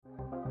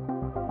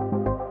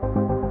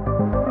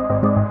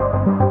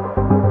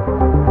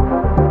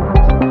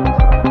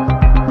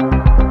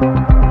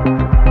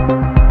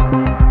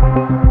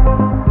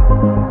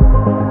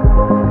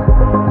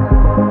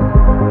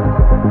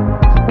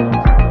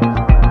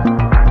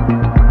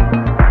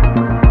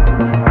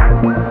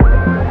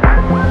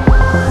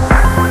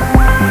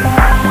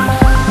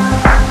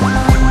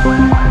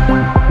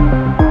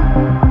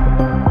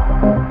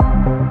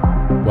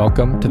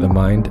Welcome to the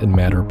Mind and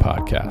Matter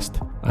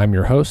podcast. I'm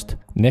your host,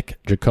 Nick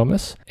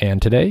Jikomis,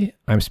 and today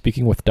I'm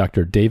speaking with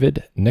Dr.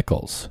 David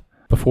Nichols.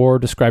 Before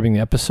describing the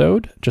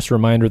episode, just a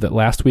reminder that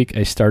last week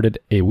I started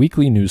a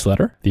weekly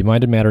newsletter. The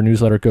Mind and Matter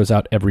newsletter goes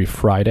out every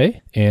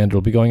Friday, and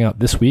it'll be going out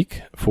this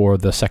week for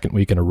the second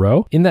week in a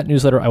row. In that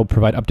newsletter, I will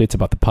provide updates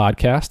about the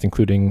podcast,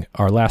 including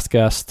our last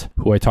guest,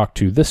 who I talked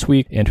to this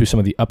week, and who some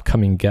of the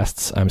upcoming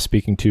guests I'm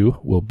speaking to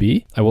will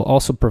be. I will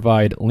also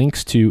provide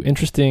links to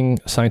interesting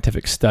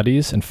scientific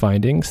studies and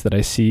findings that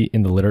I see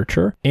in the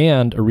literature,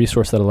 and a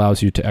resource that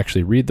allows you to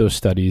actually read those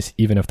studies,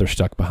 even if they're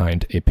stuck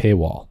behind a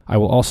paywall. I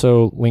will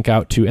also link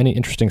out to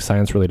any interesting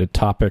science-related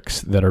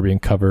topics that are being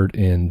covered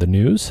in the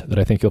news that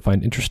I think you'll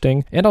find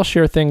interesting. And I'll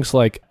share things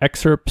like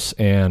excerpts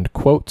and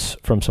quotes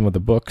from some of the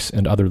books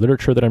and other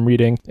literature that I'm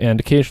reading, and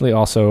occasionally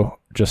also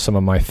just some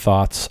of my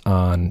thoughts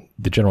on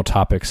the general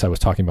topics I was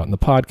talking about in the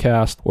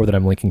podcast or that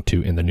I'm linking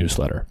to in the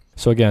newsletter.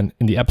 So again,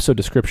 in the episode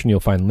description, you'll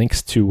find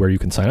links to where you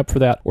can sign up for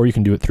that, or you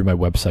can do it through my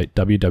website,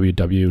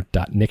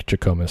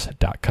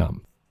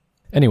 www.nickjikomis.com.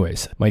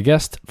 Anyways, my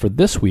guest for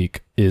this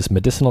week is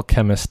medicinal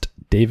chemist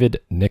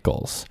David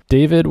Nichols.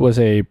 David was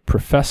a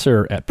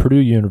professor at Purdue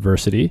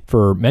University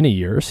for many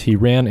years. He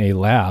ran a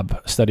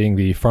lab studying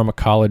the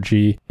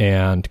pharmacology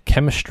and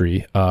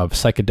chemistry of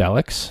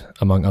psychedelics,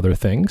 among other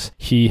things.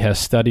 He has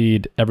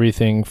studied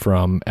everything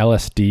from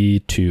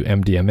LSD to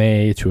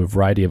MDMA to a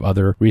variety of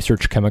other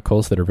research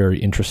chemicals that are very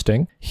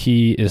interesting.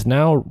 He is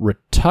now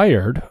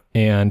retired,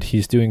 and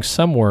he's doing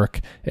some work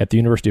at the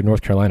University of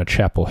North Carolina,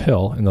 Chapel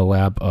Hill, in the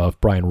lab of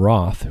Brian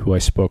Roth, who I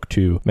spoke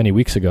to many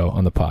weeks ago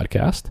on the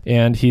podcast.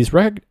 And he's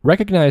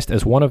recognized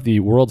as one of the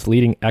world's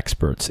leading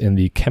experts in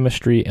the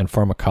chemistry and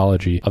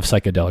pharmacology of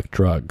psychedelic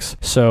drugs.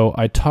 So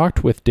I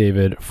talked with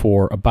David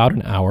for about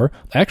an hour.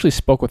 I actually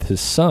spoke with his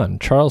son,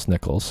 Charles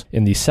Nichols,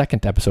 in the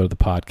second episode of the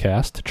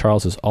podcast.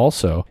 Charles is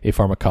also a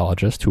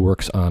pharmacologist who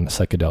works on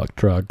psychedelic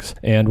drugs.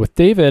 And with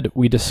David,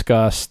 we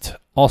discussed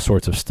all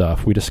sorts of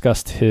stuff. We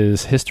discussed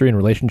his history and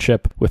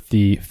relationship with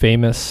the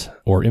famous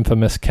or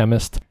infamous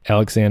chemist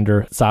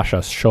Alexander Sasha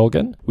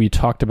Shulgin. We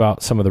talked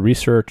about some of the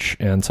research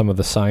and some of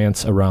the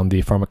science around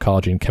the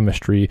pharmacology and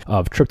chemistry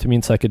of tryptamine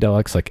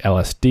psychedelics like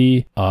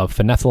LSD, of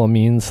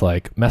phenethylamines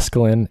like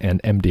mescaline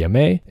and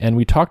MDMA, and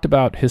we talked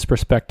about his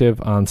perspective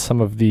on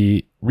some of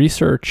the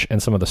research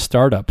and some of the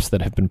startups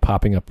that have been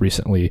popping up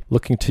recently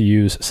looking to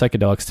use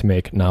psychedelics to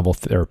make novel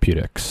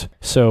therapeutics.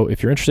 So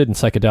if you're interested in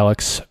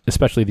psychedelics,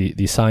 especially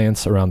the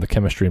science around the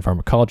chemistry and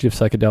pharmacology of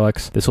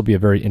psychedelics, this will be a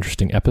very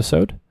interesting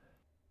episode.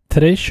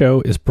 Today's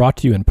show is brought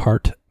to you in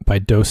part by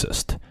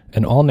Dosist,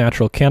 an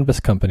all-natural cannabis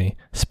company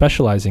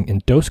specializing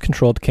in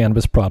dose-controlled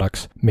cannabis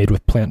products made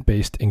with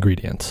plant-based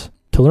ingredients.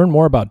 To learn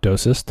more about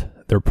Dosist,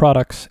 their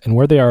products, and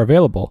where they are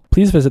available,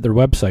 please visit their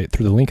website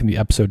through the link in the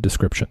episode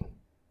description.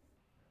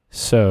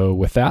 So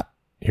with that,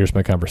 here's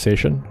my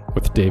conversation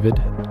with David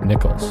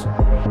Nichols.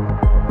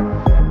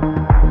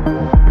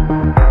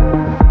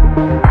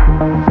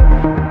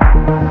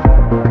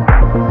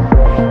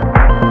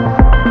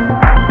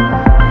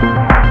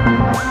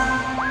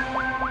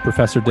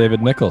 Professor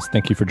David Nichols,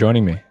 thank you for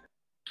joining me.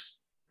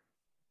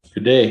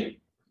 Good day.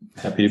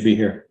 Happy to be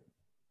here.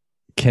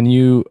 Can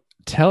you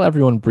tell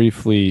everyone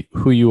briefly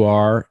who you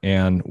are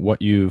and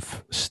what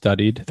you've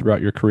studied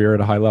throughout your career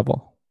at a high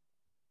level?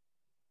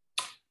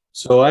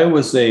 So I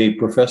was a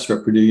professor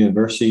at Purdue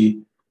University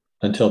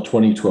until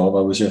 2012.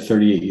 I was there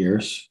 38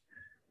 years.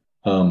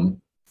 I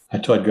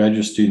taught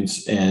graduate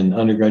students and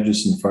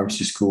undergraduates in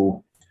pharmacy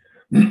school.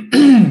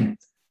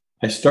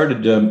 I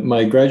started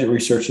my graduate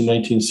research in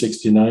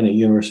 1969 at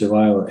University of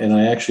Iowa, and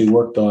I actually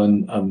worked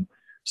on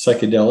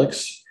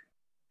psychedelics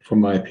for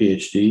my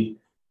PhD,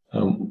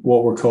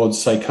 what were called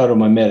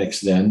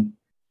psychotomimetics then,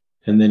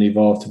 and then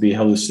evolved to be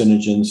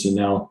hallucinogens, and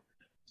now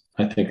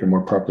I think are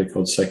more properly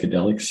called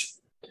psychedelics.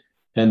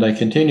 And I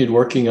continued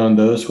working on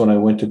those when I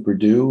went to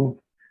Purdue.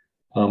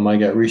 I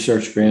got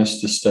research grants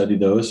to study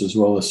those as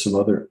well as some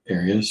other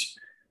areas.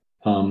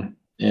 And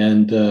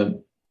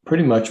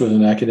pretty much was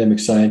an academic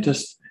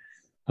scientist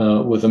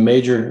with a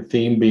major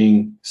theme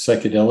being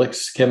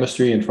psychedelics,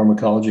 chemistry and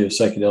pharmacology of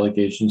psychedelic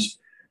agents.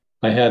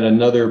 I had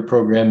another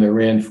program that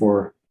ran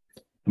for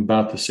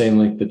about the same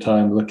length of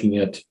time looking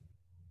at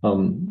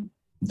dopamine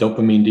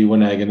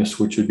D1 agonists,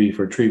 which would be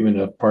for treatment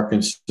of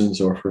Parkinson's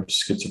or for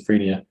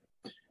schizophrenia.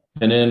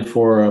 And then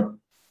for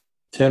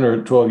 10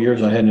 or 12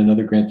 years, I had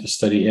another grant to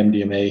study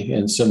MDMA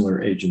and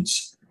similar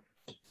agents.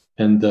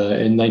 And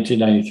in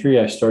 1993,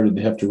 I started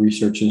the Hefter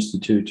Research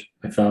Institute.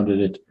 I founded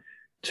it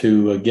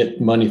to get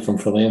money from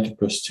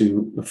philanthropists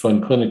to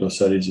fund clinical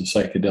studies of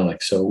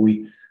psychedelics. So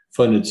we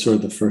funded sort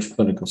of the first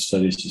clinical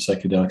studies of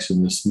psychedelics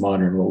in this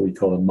modern, what we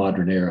call a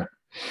modern era.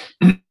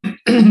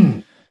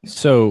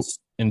 So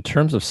in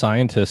terms of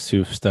scientists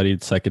who've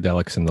studied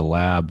psychedelics in the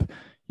lab,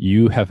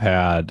 you have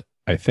had,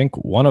 I think,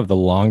 one of the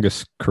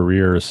longest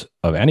careers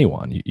of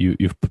anyone.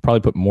 You've probably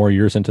put more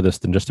years into this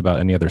than just about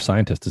any other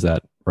scientist. Is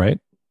that right?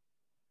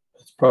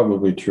 That's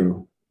probably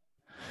true.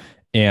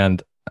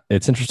 And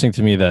it's interesting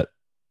to me that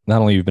not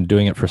only you've been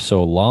doing it for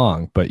so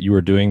long, but you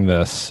were doing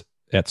this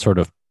at sort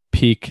of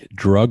peak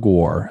drug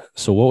war.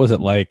 So what was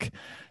it like?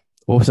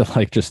 What was it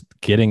like just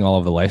getting all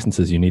of the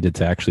licenses you needed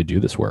to actually do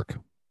this work?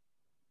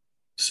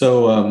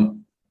 So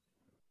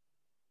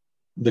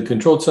the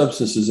Controlled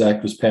Substances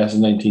Act was passed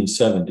in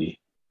 1970,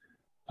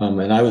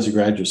 and I was a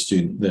graduate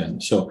student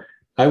then. So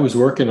I was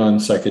working on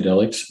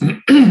psychedelics.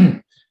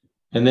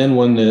 And then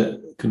when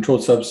the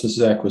Controlled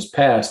Substances Act was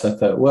passed, I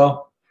thought,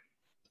 well,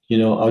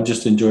 I'll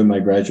just enjoy my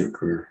graduate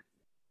career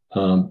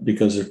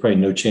because there's probably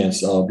no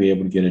chance I'll be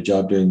able to get a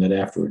job doing that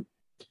afterward.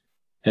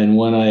 And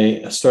when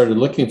I started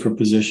looking for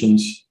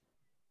positions,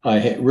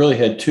 I really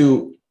had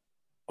two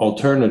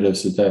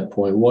alternatives at that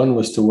point. One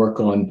was to work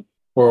on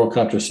oral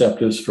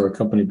contraceptives for a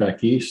company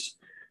back east,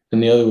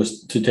 and the other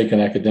was to take an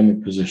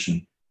academic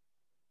position.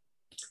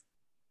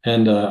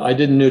 And I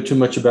didn't know too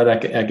much about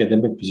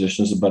academic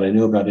positions, but I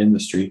knew about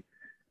industry.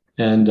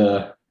 And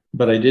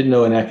but I did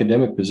know in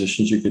academic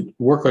positions you could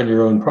work on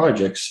your own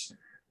projects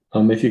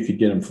if you could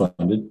get them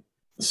funded.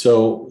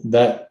 So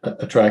that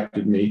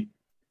attracted me,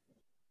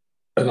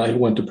 and I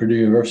went to Purdue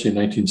University in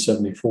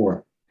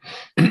 1974.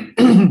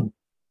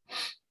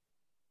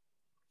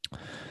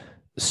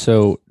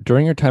 So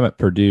during your time at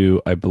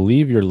Purdue, I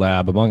believe your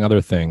lab, among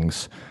other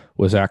things,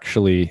 was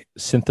actually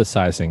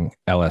synthesizing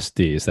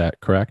LSD. Is that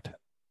correct?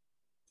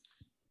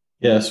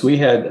 Yes, we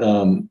had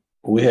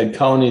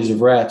colonies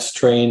of rats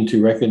trained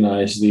to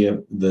recognize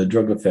the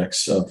drug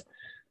effects of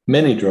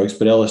many drugs,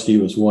 but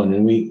LSD was one.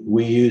 And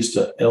we used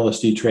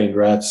LSD trained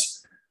rats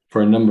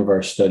for a number of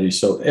our studies.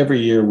 So every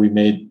year we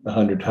made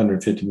 100,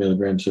 150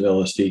 milligrams of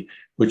LSD,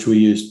 which we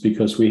used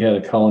because we had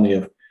a colony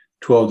of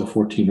 12 to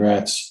 14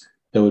 rats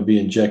that would be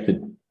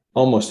injected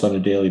almost on a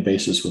daily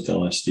basis with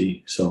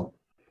LSD. So,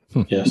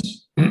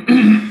 yes.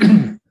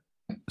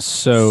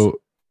 So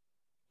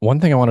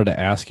one thing I wanted to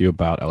ask you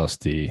about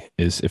LSD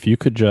is if you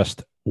could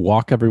just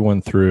walk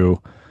everyone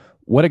through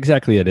what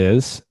exactly it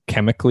is,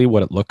 chemically,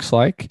 what it looks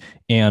like,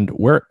 and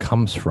where it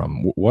comes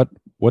from. What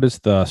is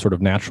the sort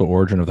of natural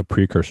origin of the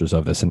precursors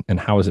of this, and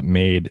how is it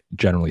made,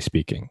 generally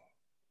speaking?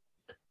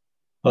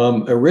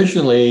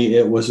 Originally,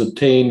 it was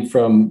obtained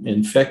from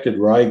infected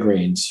rye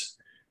grains.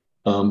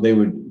 They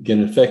would get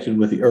infected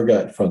with the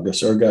ergot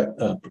fungus. Ergot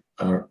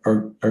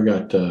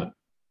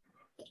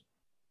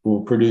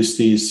will produce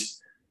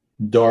these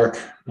dark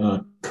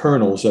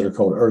kernels that are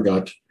called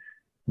ergot,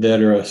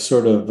 that are a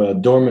sort of a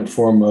dormant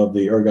form of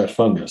the ergot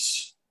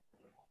fungus.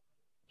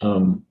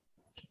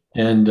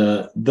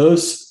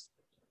 Those,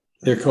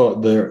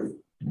 they're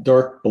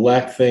dark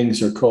black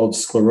things are called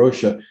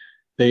sclerotia.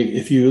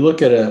 If you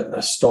look at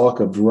a stalk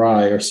of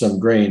rye or some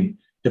grain,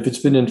 if it's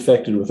been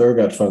infected with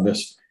ergot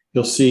fungus,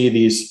 you'll see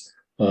these,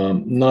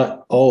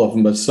 not all of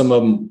them, but some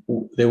of them,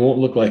 they won't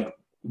look like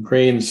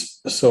grains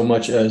so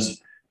much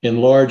as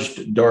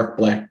enlarged dark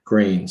black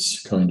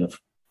grains, kind of.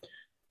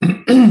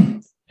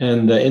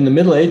 And in the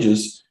Middle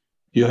Ages,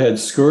 you had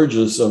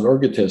scourges of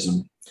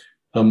ergotism.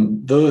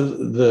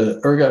 The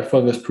ergot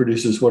fungus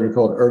produces what are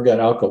called ergot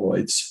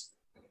alkaloids.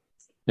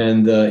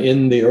 And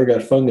in the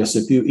ergot fungus,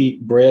 if you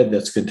eat bread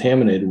that's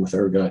contaminated with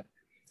ergot,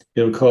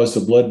 it'll cause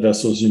the blood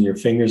vessels in your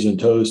fingers and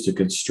toes to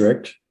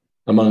constrict,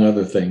 among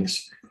other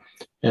things.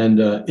 And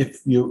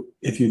if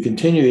you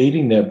continue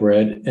eating that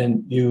bread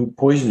and you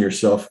poison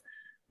yourself,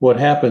 what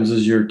happens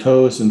is your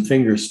toes and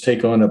fingers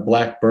take on a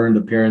black burned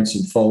appearance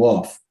and fall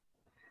off.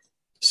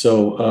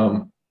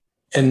 So,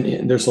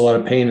 and there's a lot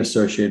of pain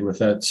associated with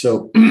that.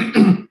 So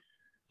it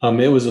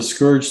was a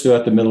scourge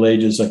throughout the Middle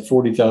Ages. Like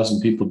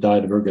 40,000 people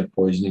died of ergot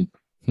poisoning.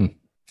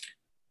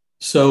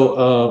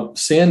 So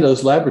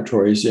Sandoz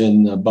Laboratories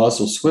in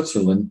Basel,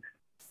 Switzerland,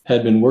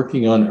 had been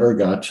working on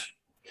ergot.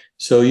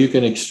 So you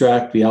can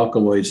extract the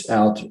alkaloids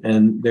out,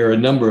 and there are a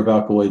number of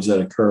alkaloids that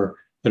occur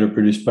that are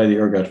produced by the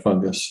ergot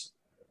fungus.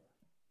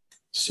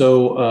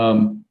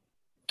 So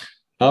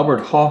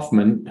Albert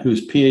Hofmann,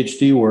 whose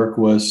PhD work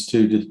was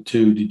to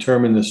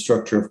determine the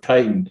structure of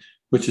chitin,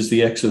 which is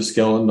the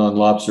exoskeleton on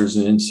lobsters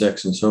and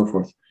insects and so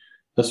forth.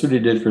 That's what he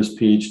did for his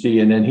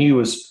PhD. And then he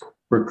was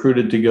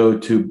recruited to go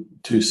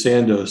to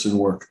Sandoz and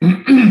work.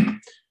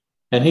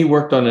 And he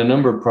worked on a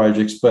number of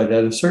projects, but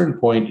at a certain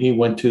point, he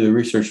went to the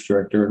research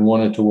director and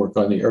wanted to work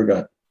on the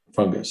ergot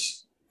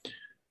fungus.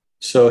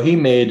 So he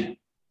made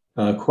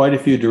quite a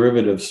few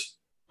derivatives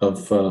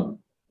of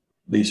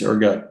these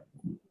ergot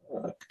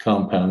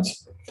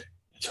compounds.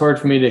 It's hard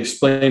for me to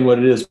explain what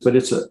it is, but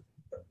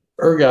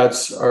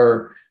ergots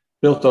are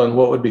built on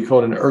what would be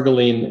called an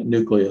ergoline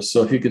nucleus.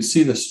 So if you could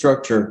see the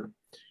structure,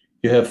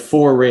 you have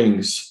 4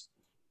 rings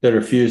that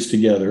are fused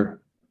together.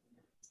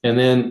 And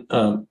then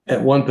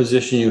at one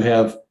position, you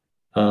have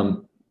a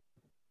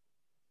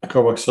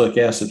carboxylic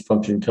acid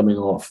function coming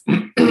off.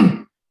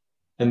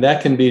 And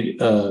that can be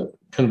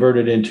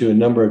converted into a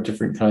number of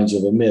different kinds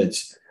of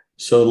amides.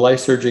 So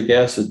lysergic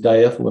acid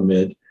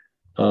diethylamide,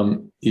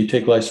 you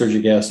take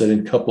lysergic acid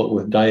and couple it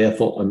with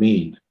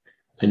diethylamine,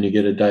 and you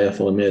get a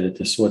diethylamide at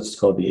this, what's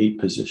called the 8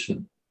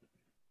 position.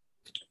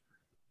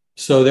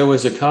 So there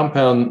was a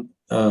compound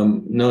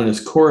known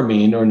as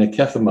choramine or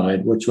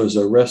nicotinamide, which was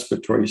a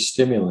respiratory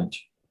stimulant.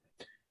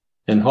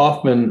 And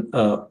Hoffman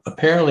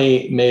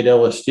apparently made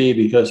LSD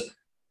because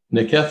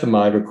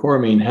Nicotinamide or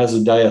chloramine has a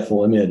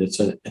diethylamide. It's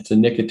a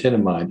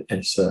nicotinamide.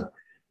 It's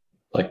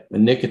like a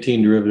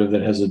nicotine derivative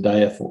that has a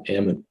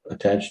diethylamide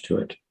attached to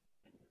it.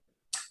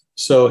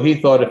 So he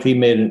thought if he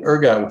made an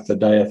ergot with the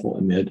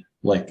diethylamide,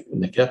 like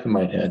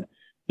nicotinamide had,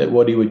 that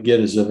what he would get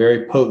is a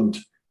very potent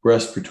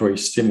respiratory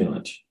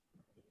stimulant.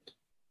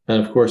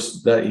 And of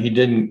course, that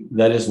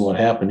isn't what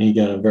happened. He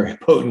got a very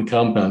potent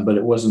compound, but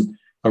it wasn't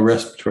a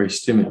respiratory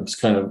stimulant. It's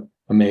kind of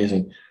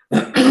amazing.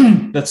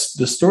 That's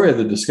the story of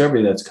the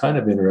discovery. That's kind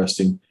of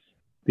interesting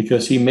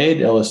because he made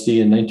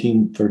LSD in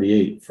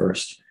 1938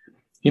 first.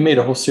 He made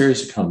a whole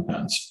series of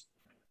compounds.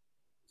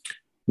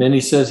 Then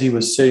he says he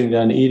was sitting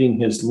down eating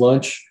his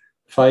lunch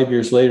 5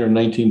 years later in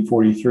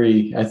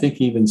 1943. I think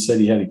he even said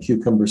he had a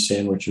cucumber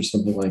sandwich or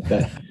something like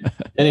that.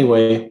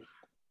 Anyway,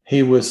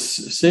 he was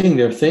sitting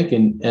there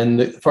thinking, and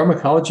the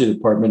pharmacology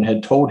department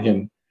had told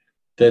him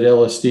that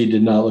LSD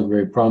did not look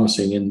very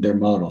promising in their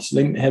models.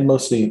 They had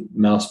mostly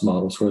mouse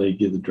models where they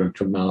give the drug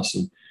to a mouse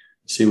and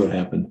see what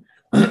happened.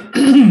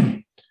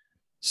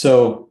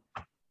 So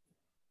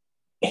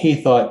he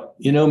thought,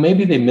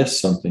 maybe they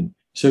missed something.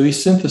 So he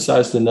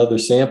synthesized another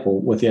sample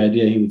with the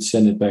idea he would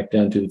send it back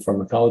down to the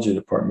pharmacology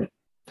department.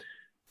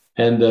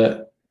 And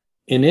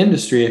in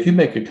industry, if you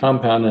make a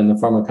compound and the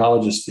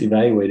pharmacologists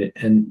evaluate it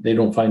and they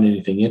don't find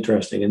anything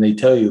interesting and they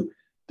tell you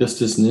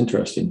this isn't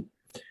interesting,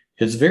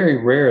 it's very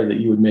rare that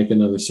you would make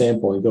another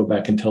sample and go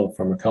back and tell a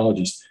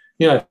pharmacologist,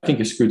 I think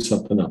you screwed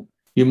something up.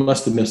 You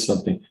must have missed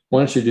something.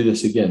 Why don't you do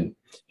this again?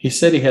 He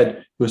said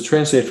it was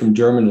translated from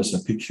German as a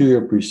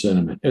peculiar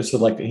presentiment. It's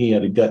like he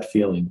had a gut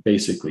feeling,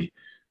 basically,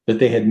 that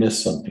they had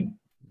missed something.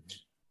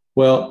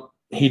 Well,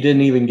 he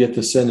didn't even get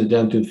to send it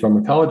down to the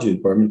pharmacology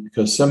department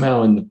because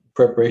somehow in the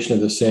preparation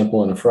of the sample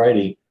on a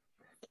Friday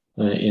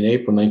in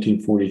April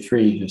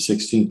 1943, the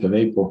 16th of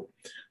April,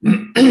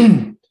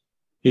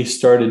 he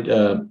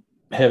started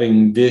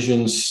having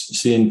visions,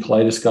 seeing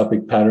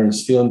kaleidoscopic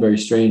patterns, feeling very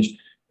strange,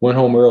 went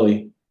home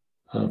early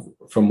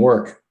from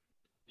work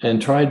and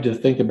tried to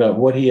think about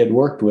what he had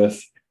worked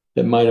with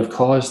that might have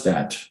caused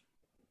that.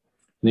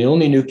 And the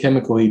only new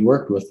chemical he'd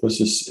worked with was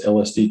this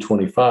LSD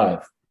 25.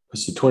 It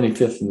was the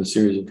 25th in the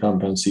series of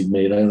compounds he'd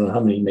made. I don't know how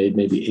many he made,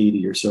 maybe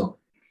 80 or so.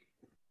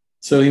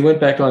 So he went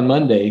back on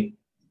Monday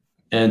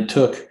and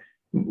took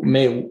an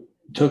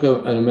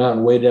amount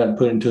and weighed it out and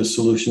put it into a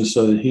solution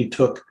so that he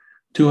took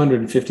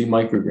 250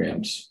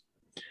 micrograms,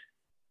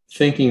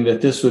 thinking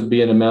that this would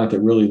be an amount that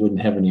really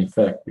wouldn't have any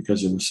effect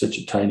because it was such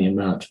a tiny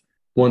amount,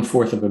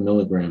 1/4 of a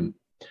milligram.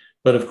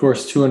 But of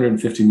course,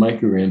 250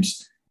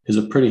 micrograms is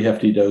a pretty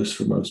hefty dose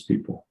for most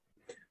people.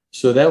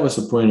 So that was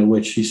the point at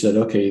which he said,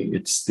 okay,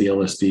 it's the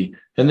LSD.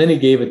 And then he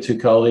gave it to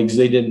colleagues.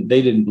 They didn't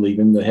believe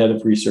him. The head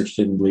of research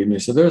didn't believe him. They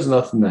said, there's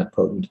nothing that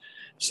potent.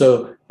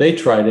 So they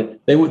tried it.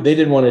 They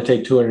didn't want to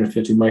take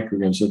 250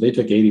 micrograms, so they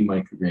took 80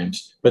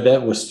 micrograms. But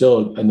that was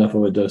still enough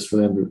of a dose for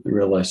them to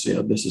realize,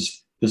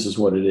 this is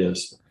what it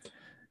is.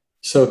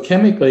 So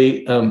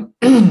chemically,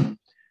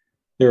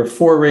 there are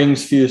 4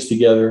 rings fused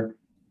together.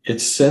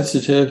 It's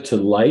sensitive to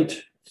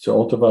light, to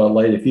ultraviolet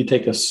light. If you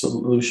take a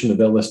solution of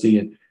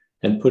LSD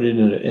and put it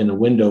in a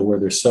window where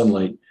there's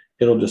sunlight,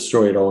 it'll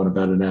destroy it all in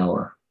about an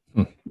hour.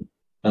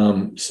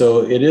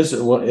 So it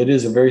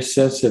is a very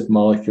sensitive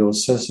molecule,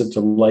 sensitive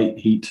to light,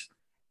 heat,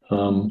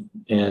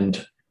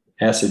 and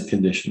acid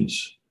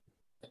conditions.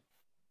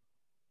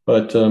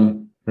 But I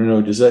don't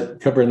know, does that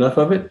cover enough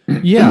of it?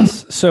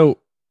 Yes. So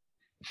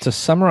to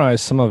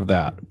summarize some of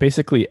that,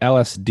 basically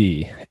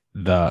LSD,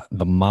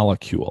 the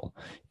molecule,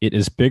 it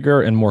is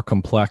bigger and more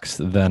complex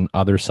than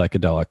other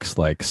psychedelics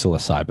like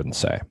psilocybin,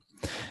 say.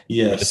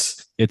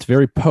 Yes. It's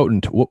very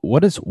potent.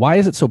 Why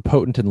is it so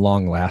potent and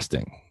long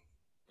lasting?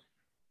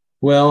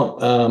 Well,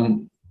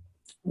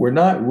 we're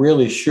not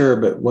really sure,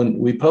 but when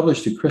we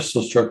published the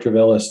crystal structure of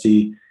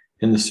LSD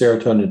in the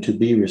serotonin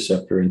 2B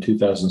receptor in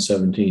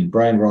 2017,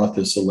 Brian Roth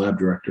is the lab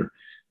director.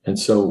 And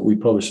so we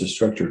published the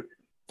structure.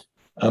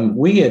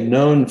 We had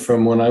known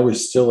from when I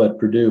was still at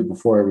Purdue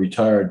before I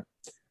retired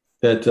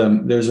that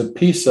there's a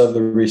piece of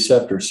the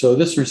receptor. So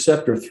this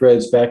receptor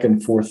threads back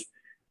and forth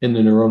in the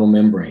neuronal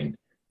membrane,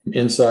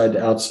 inside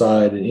to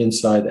outside and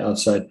inside to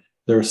outside.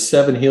 There are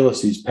 7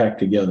 helices packed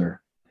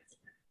together.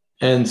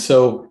 And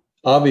so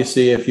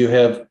obviously, if you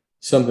have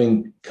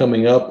something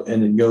coming up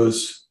and it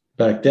goes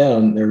back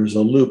down, there's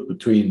a loop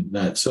between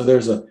that. So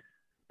there's a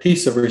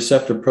piece of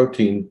receptor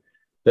protein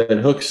that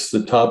hooks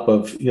the top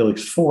of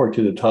helix 4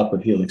 to the top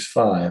of helix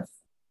 5.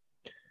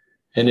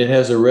 And it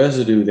has a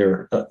residue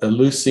there, a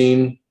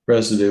leucine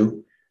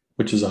residue,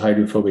 which is a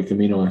hydrophobic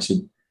amino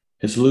acid.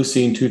 It's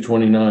leucine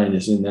 229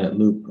 is in that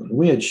loop.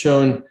 We had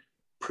shown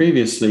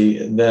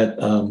previously that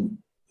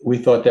we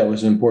thought that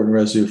was an important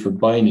residue for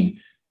binding.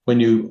 When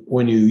you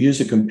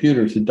use a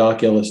computer to dock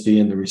LSD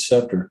in the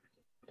receptor,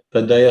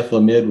 the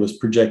diethylamide was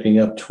projecting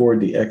up toward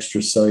the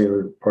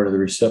extracellular part of the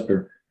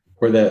receptor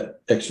where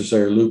that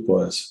extracellular loop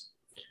was.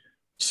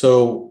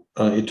 So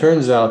it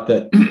turns out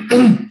that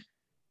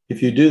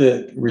if you do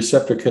the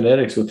receptor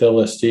kinetics with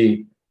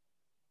LSD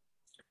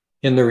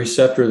in the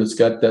receptor that's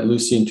got that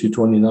leucine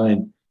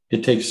 229,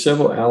 it takes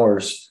several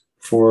hours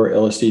for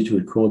LSD to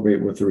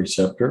equilibrate with the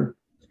receptor.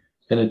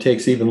 And it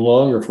takes even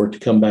longer for it to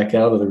come back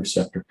out of the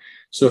receptor.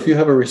 So if you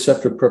have a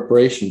receptor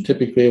preparation,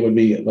 typically it would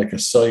be like a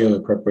cellular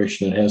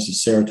preparation that has the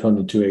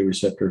serotonin 2A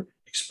receptor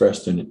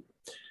expressed in it.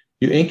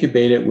 You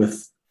incubate it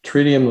with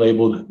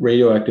tritium-labeled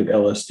radioactive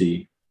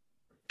LSD.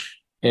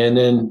 And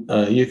then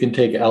you can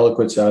take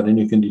aliquots out and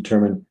you can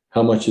determine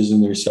how much is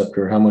in the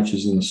receptor, how much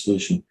is in the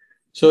solution.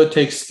 So it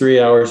takes 3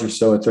 hours or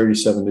so at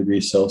 37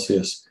 degrees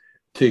Celsius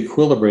to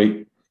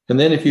equilibrate. And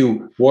then if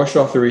you wash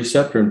off the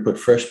receptor and put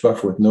fresh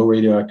buffer with no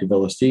radioactive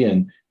LSD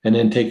in, and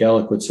then take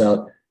aliquots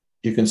out,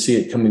 you can see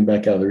it coming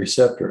back out of the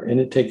receptor. And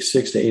it takes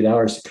 6 to 8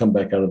 hours to come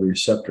back out of the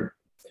receptor.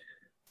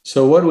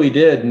 So what we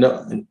did,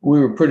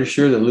 we were pretty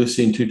sure that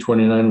leucine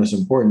 229 was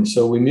important.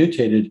 So we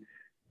mutated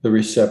the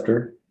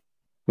receptor.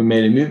 We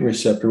made a mutant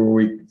receptor where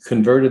we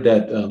converted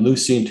that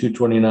leucine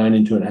 229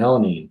 into an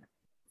alanine.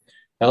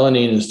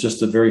 Alanine is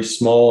just a very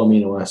small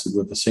amino acid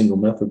with a single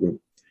methyl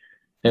group.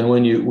 And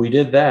when we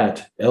did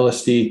that,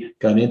 LSD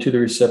got into the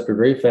receptor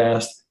very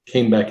fast,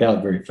 came back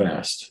out very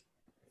fast.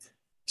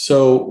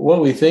 So what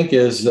we think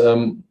is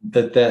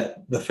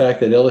that the fact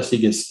that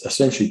LSD gets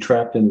essentially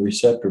trapped in the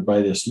receptor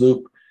by this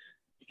loop,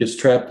 gets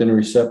trapped in the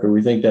receptor,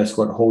 we think that's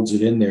what holds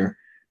it in there.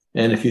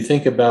 And if you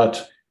think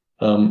about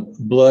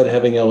blood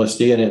having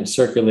LSD in it and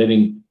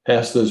circulating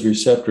past those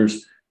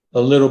receptors,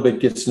 a little bit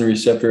gets in the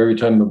receptor every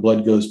time the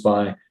blood goes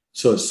by,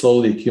 so it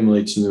slowly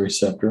accumulates in the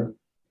receptor.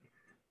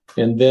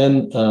 And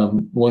then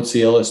once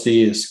the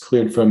LSD is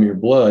cleared from your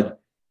blood,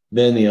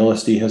 then the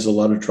LSD has a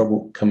lot of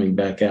trouble coming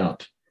back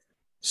out.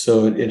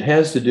 So it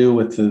has to do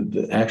with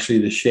actually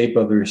the shape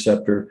of the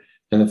receptor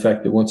and the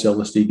fact that once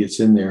LSD gets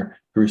in there,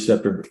 the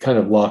receptor kind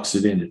of locks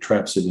it in, it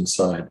traps it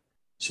inside.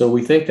 So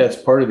we think that's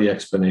part of the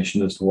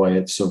explanation as to why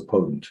it's so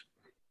potent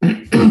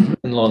and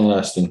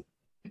long-lasting.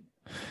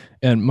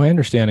 And my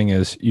understanding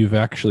is you've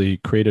actually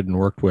created and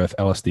worked with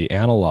LSD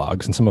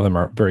analogs, and some of them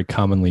are very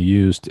commonly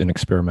used in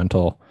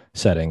experimental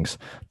settings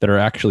that are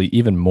actually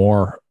even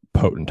more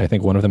potent. I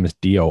think one of them is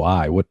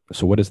DOI.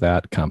 What is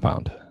that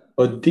compound?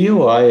 Well,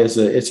 DOI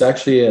it's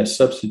actually a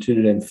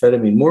substituted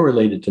amphetamine, more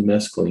related to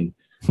mescaline.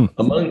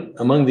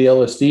 Among the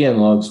LSD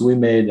analogs, we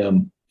made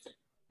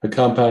a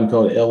compound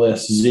called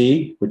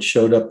LSZ, which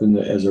showed up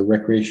as a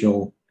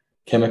recreational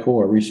chemical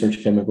or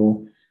research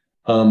chemical,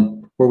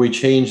 where we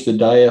changed the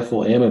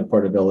diethylamide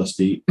part of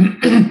LSD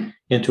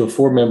into a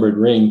 4-membered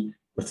ring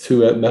with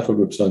 2 methyl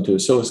groups onto it.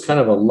 So it's kind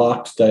of a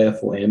locked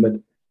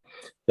diethylamide.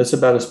 That's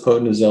about as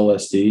potent as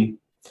LSD.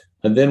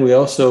 And then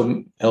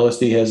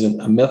LSD has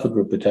a methyl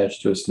group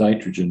attached to its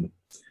nitrogen.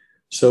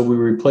 So we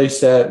replace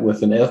that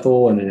with an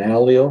ethyl and an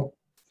allele.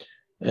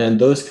 And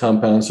those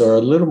compounds are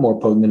a little more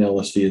potent than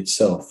LSD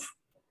itself.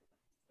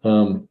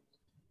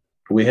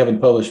 We haven't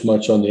published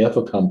much on the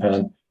ethyl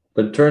compound,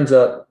 but it turns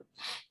out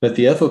that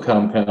the ethyl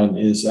compound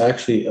is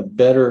actually a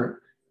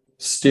better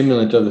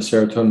stimulant of the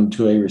serotonin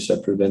 2A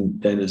receptor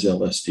than is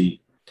LSD.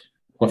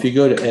 Well, if you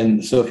go to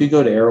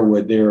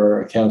Arrowwood, there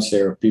are accounts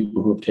there of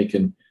people who have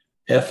taken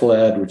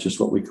FLAD, which is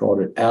what we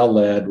called it.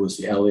 ALAD was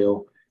the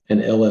allele,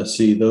 and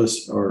LSC.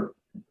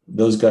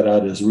 Those got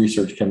out as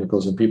research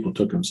chemicals, and people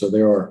took them. So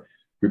there are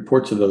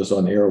reports of those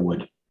on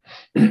Arrowwood.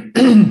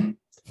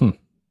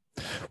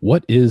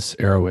 What is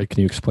Arrowwood? Can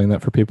you explain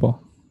that for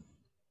people?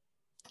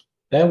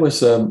 That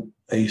was a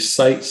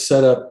site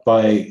set up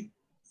by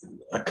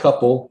a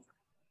couple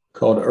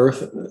called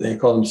Earth. They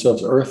call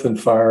themselves Earth and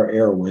Fire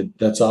Arrowwood.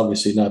 That's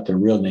obviously not their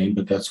real name,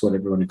 but that's what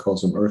everybody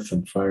calls them, Earth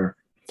and Fire.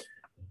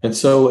 And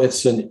so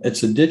it's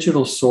a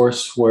digital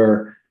source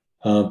where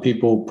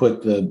people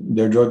put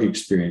their drug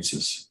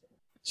experiences.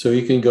 So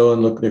you can go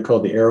and look. They're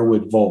called the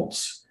Arrowwood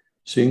Vaults.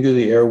 So you can go to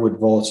the Arrowwood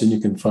Vaults and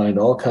you can find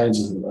all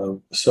kinds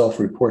of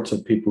self-reports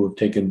of people who've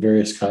taken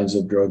various kinds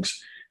of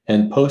drugs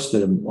and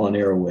posted them on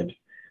Arrowwood.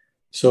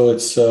 So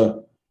it's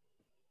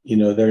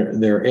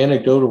they're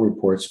anecdotal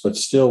reports, but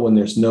still, when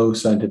there's no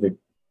scientific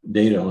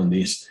data on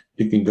these,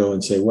 you can go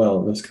and say,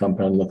 well, this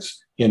compound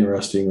looks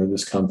interesting, or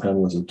this compound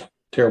was a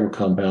terrible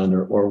compound,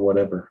 or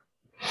whatever.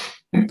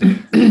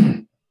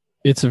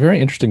 It's a very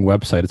interesting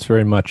website. It's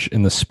very much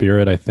in the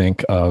spirit, I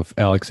think, of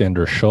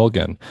Alexander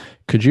Shulgin.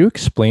 Could you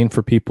explain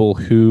for people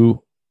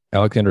who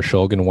Alexander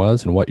Shulgin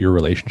was and what your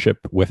relationship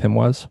with him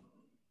was?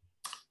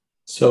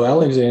 So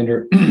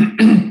Alexander,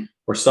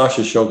 or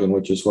Sasha Shulgin,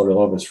 which is what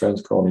all of his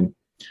friends called him,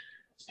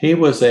 he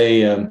was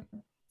a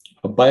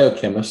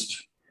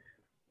biochemist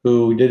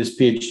who did his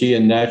PhD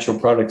in natural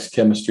products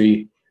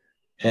chemistry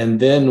and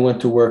then went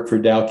to work for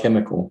Dow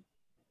Chemical.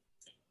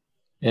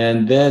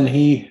 And then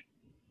he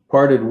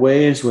parted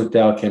ways with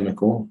Dow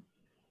Chemical.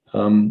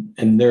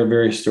 And there are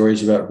various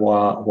stories about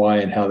why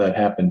and how that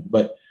happened.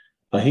 But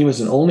he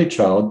was an only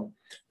child.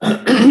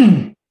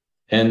 And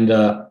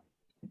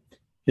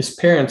his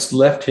parents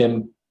left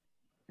him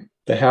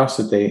the house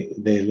that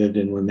they lived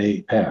in when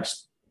they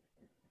passed.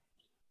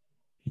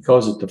 He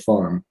calls it the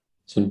farm.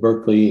 It's in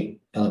Berkeley.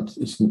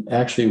 It's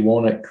actually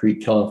Walnut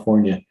Creek,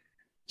 California.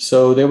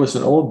 So there was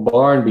an old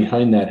barn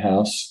behind that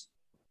house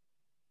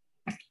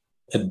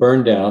that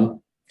burned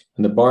down,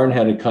 and the barn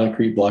had a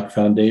concrete block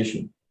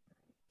foundation.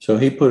 So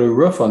he put a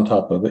roof on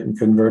top of it and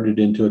converted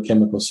it into a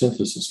chemical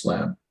synthesis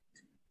lab.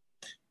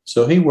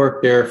 So he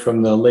worked there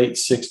from the late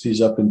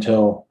 60s up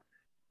until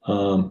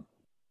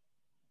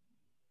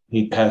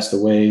he passed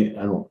away.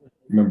 I don't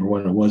remember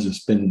when it was.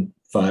 It's been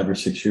 5 or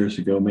 6 years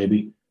ago,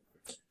 maybe.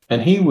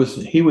 And he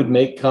would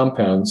make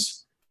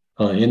compounds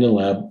in the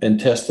lab and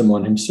test them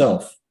on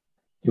himself.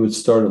 He would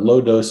start at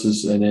low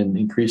doses and then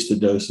increase the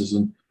doses.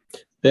 And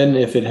then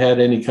if it had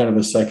any kind of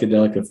a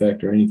psychedelic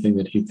effect or anything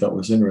that he thought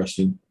was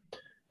interesting,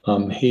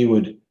 he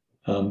would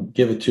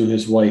give it to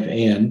his wife,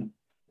 Anne,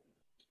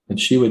 and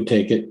she would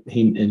take it.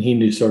 He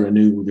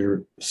knew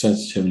their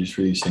sensitivities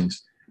for these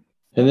things.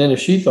 And then if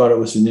she thought it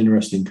was an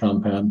interesting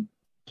compound,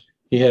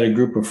 he had a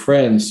group of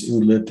friends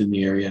who lived in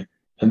the area,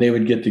 and they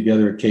would get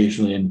together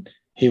occasionally, and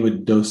he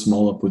would dose them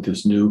all up with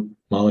this new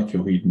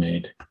molecule he'd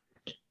made.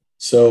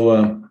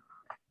 So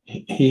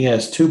he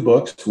has 2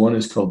 books. One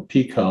is called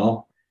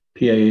PIHKEL,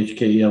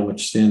 P-I-H-K-E-L,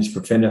 which stands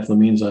for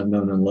Phenethylamines I've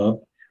Known and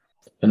Loved,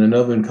 and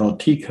another one called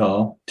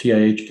TIHKEL,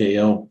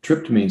 T-I-H-K-E-L,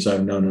 Tryptamines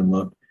I've Known and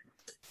Loved.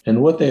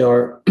 And what they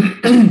are,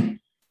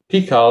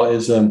 PIHKEL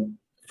is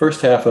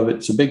first half of it,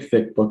 it's a big,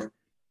 thick book.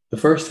 The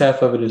first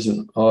half of it is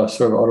a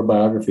sort of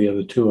autobiography of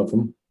the 2 of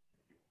them.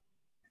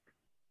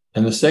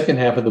 And the second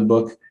half of the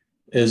book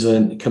is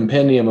a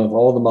compendium of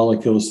all the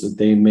molecules that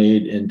they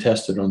made and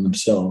tested on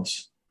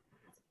themselves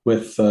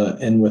with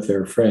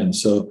their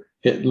friends. So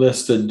it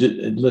lists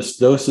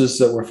doses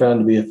that were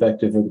found to be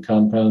effective for the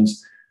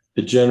compounds,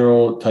 the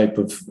general type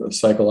of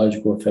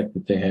psychological effect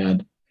that they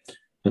had.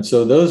 And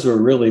so those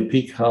were really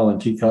PIHKEL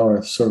and TIHKEL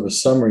are sort of a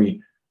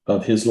summary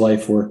of his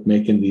life work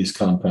making these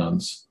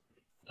compounds.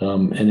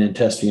 And then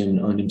testing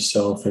him on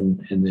himself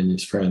and then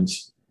his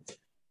friends.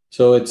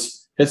 So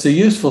it's a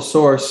useful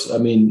source. I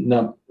mean,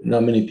 not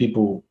many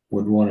people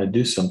would want to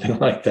do something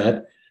like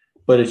that,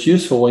 but it's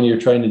useful when you're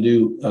trying to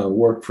do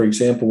work. For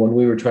example, when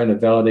we were trying to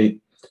validate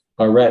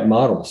our rat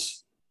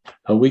models,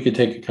 we could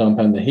take a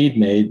compound that he'd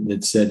made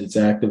that said it's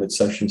active at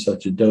such and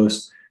such a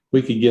dose.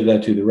 We could give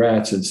that to the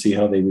rats and see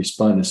how they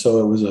responded. So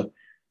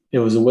it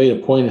was a way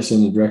to point us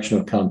in the direction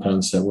of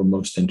compounds that were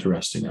most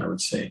interesting, I would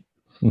say.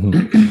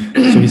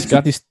 Mm-hmm. So he's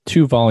got these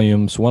 2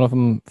 volumes. One of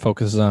them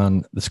focuses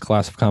on this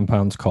class of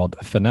compounds called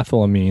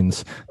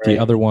phenethylamines. The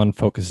other one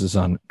focuses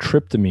on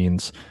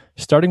tryptamines.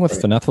 Starting with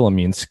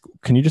phenethylamines,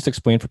 can you just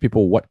explain for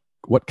people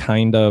what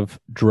kind of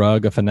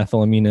drug a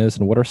phenethylamine is,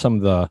 and what are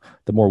some of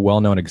the more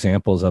well-known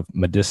examples of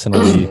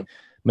medicinally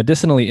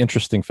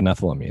interesting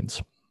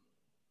phenethylamines?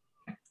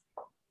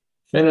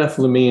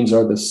 Phenethylamines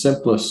are the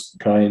simplest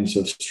kinds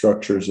of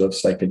structures of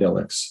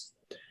psychedelics.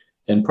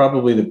 And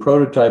probably the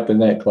prototype in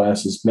that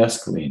class is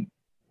mescaline.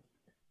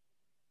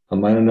 I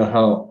don't know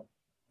how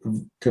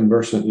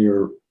conversant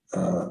your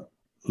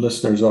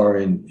listeners are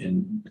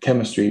in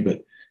chemistry,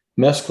 but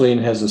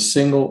mescaline has a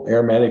single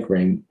aromatic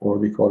ring, or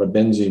we call it a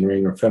benzene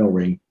ring or phenyl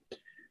ring,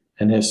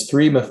 and has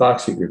 3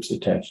 methoxy groups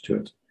attached to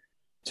it.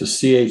 It's a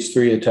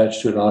CH3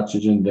 attached to an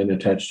oxygen, then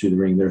attached to the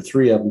ring. There are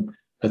 3 of them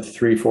at the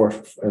 3, 4,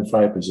 and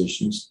 5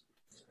 positions.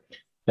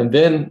 And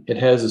then it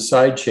has a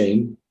side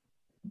chain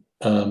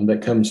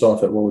that comes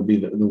off at what would be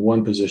the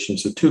 1 position.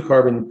 So 2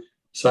 carbon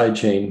side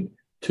chain,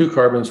 2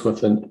 carbons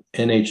with an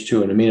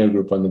NH2, an amino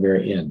group on the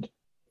very end.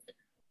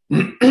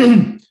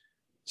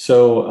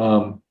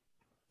 So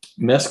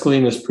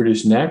mescaline is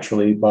produced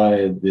naturally by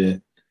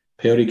the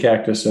peyote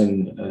cactus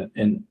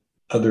and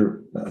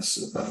other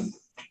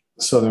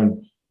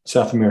southern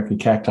South American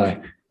cacti,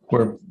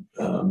 where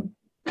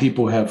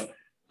people have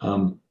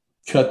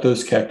cut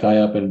those cacti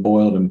up and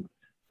boiled them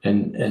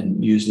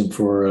and used them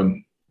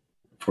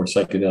for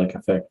psychedelic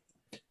effect.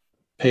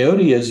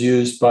 Peyote is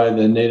used by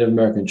the Native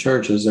American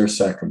Church as their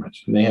sacrament,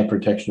 and they have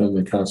protection of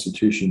the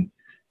Constitution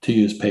to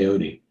use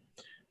peyote.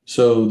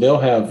 So they'll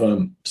have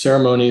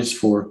ceremonies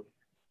for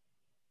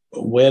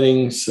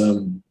weddings,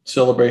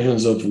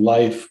 celebrations of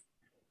life.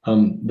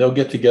 They'll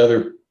get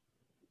together.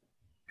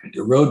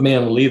 The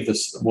roadman will lead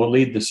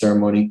the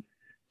ceremony,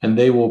 and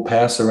they will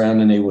pass around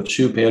and they will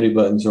chew peyote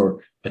buttons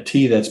or a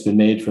tea that's been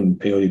made from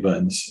peyote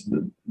buttons.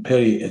 The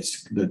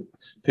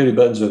peyote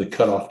buttons are the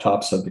cut off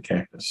tops of the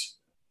cactus.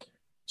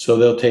 So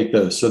they'll take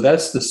those. So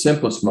that's the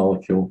simplest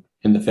molecule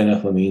in the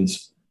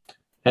phenethylamines.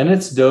 And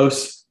its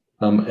dose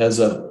as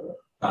a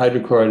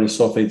hydrochloride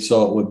sulfate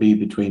salt would be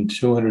between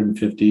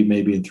 250,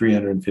 maybe and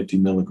 350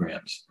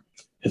 milligrams.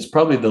 It's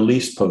probably the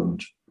least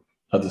potent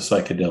of the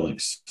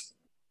psychedelics.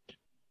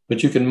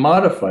 But you can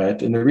modify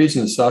it. And the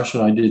reason that Sasha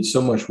and I did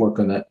so much work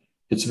on that,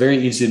 it's very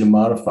easy to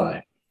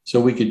modify. So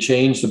we could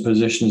change the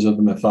positions of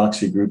the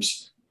methoxy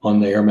groups on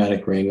the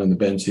aromatic ring, on the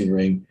benzene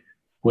ring.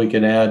 We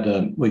can add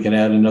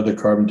another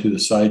carbon to the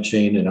side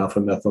chain and alpha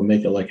methyl,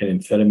 make it like an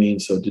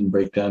amphetamine so it didn't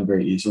break down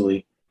very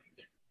easily.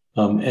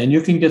 And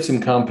you can get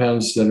some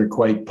compounds that are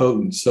quite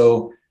potent.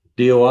 So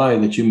DOI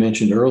that you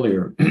mentioned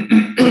earlier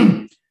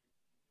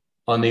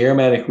on the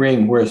aromatic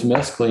ring, whereas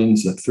mescaline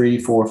is a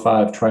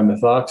 3,4,5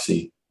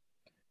 trimethoxy,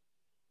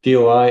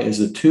 DOI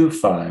is a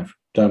 2,5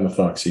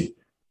 dimethoxy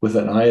with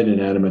an iodine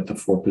atom at the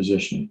 4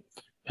 position.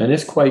 And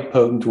it's quite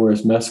potent,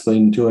 whereas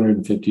mescaline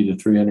 250 to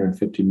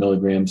 350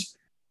 milligrams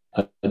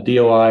A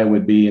DOI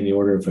would be in the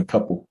order of a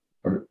couple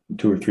or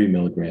 2 or 3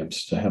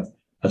 milligrams to have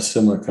a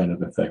similar kind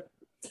of effect.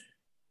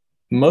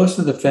 Most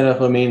of the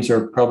phenethylamines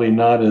are probably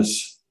not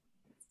as,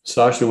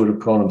 Sasha would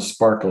have called them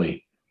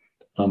sparkly,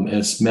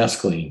 as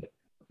mescaline.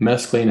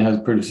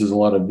 Mescaline produces a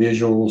lot of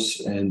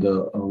visuals and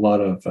a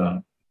lot of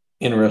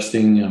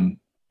interesting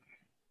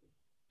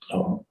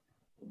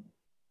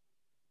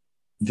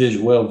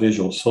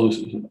visuals. So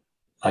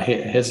I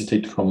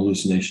hesitate to call them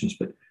hallucinations,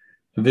 but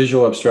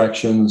visual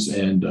abstractions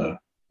and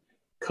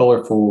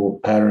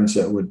colorful patterns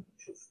that would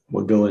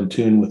go in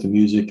tune with the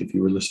music if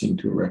you were listening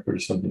to a record or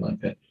something like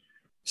that.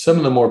 Some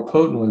of the more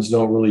potent ones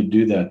don't really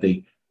do that.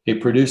 They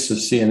produce a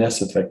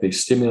CNS effect. They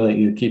stimulate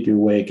you, keep you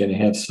awake, and they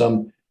have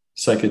some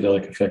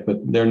psychedelic effect, but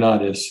they're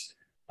not as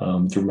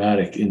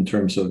dramatic in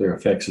terms of their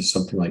effects as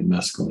something like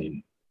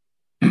mescaline.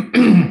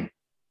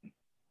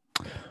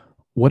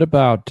 What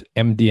about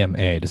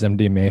MDMA? Does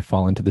MDMA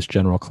fall into this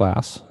general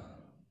class?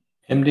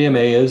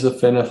 MDMA is a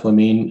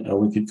phenethylamine.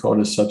 We could call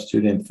it a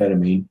substitute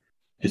amphetamine.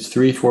 It's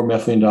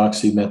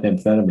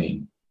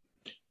 3,4-methylamphetamine.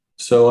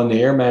 So on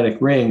the aromatic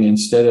ring,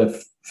 instead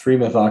of 3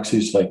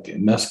 methoxys like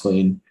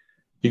mescaline,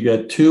 you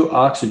got 2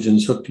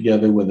 oxygens hooked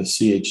together with a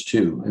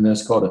CH2, and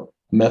that's called a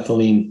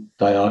methylene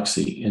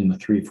dioxy in the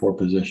 3,4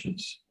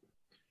 positions.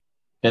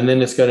 And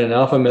then it's got an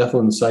alpha methyl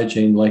in the side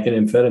chain like an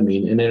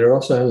amphetamine, and it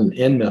also has an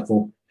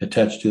N-methyl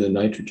attached to the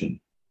nitrogen.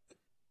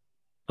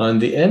 On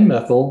the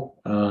N-methyl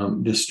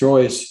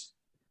destroys,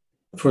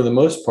 for the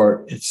most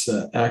part, it's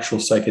actual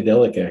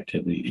psychedelic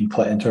activity in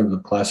terms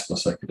of classical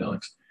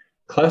psychedelics.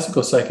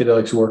 Classical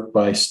psychedelics work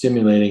by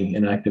stimulating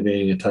and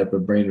activating a type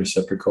of brain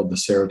receptor called the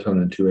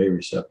serotonin 2A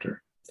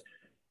receptor.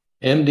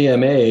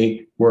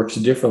 MDMA works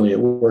differently. It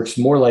works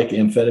more like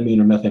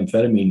amphetamine or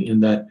methamphetamine in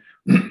that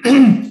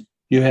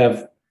you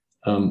have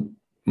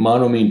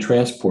monoamine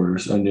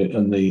transporters on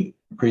the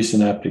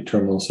presynaptic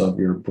terminals of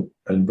your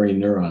brain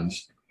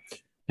neurons.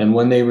 And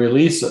when they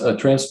release a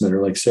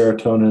transmitter like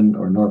serotonin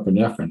or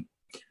norepinephrine,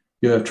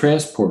 you have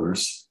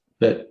transporters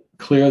that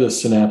clear the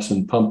synapse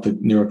and pump the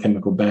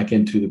neurochemical back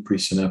into the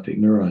presynaptic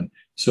neuron.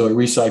 So it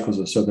recycles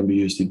it so it can be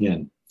used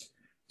again.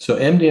 So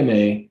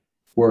MDMA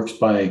works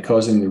by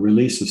causing the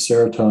release of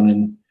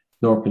serotonin,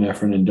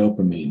 norepinephrine, and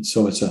dopamine.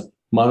 So it's a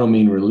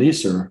monoamine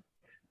releaser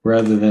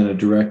rather than a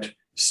direct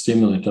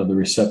stimulant of the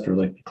receptor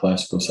like the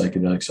classical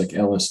psychedelics like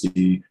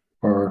LSD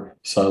or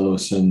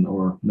psilocin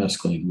or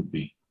mescaline would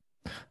be.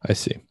 I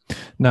see.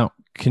 Now,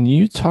 can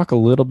you talk a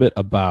little bit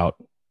about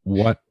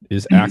what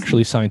is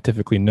actually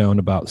scientifically known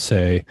about,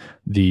 say,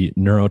 the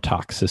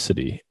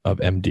neurotoxicity of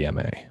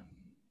MDMA?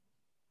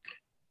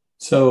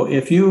 So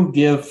if you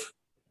give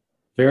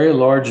very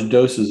large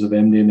doses of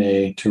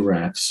MDMA to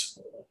rats,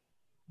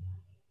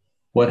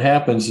 what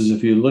happens is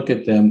if you look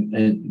at them,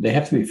 and they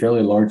have to be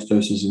fairly large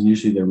doses, and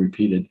usually they're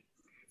repeated.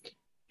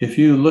 If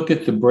you look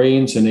at the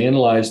brains and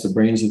analyze the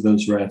brains of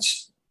those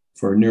rats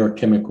for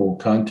neurochemical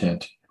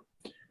content,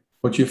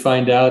 what you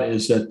find out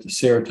is that the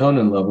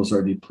serotonin levels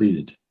are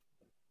depleted.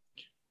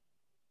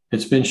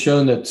 It's been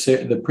shown that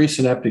the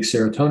presynaptic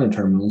serotonin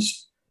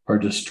terminals are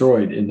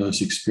destroyed in those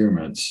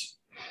experiments.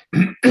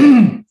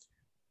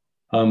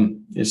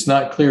 It's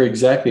not clear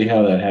exactly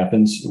how that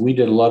happens. We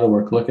did a lot of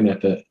work looking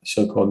at the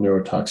so-called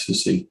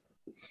neurotoxicity.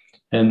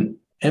 And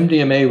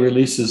MDMA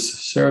releases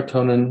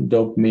serotonin,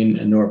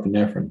 dopamine, and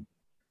norepinephrine.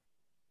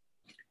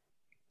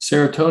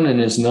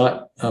 Serotonin is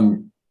not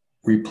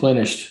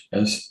replenished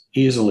as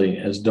easily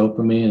as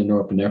dopamine and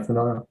norepinephrine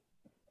are.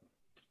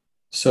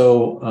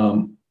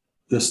 So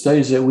the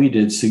studies that we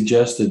did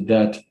suggested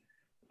that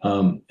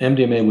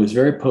MDMA was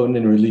very potent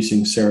in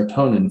releasing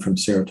serotonin from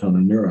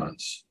serotonin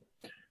neurons.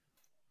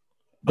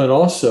 But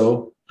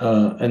also,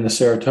 and the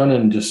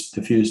serotonin just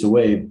diffused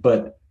away,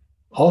 but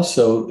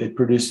also it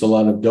produced a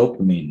lot of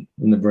dopamine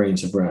in the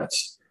brains of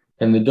rats.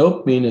 And the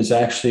dopamine is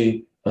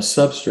actually a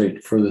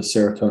substrate for the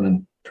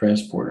serotonin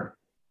transporter.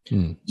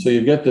 So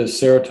you've got the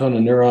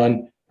serotonin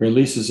neuron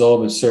releases all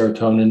of its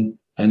serotonin,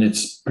 and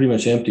it's pretty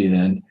much empty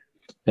then.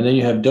 And then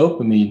you have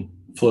dopamine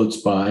floats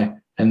by,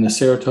 and the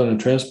serotonin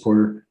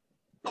transporter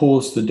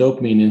pulls the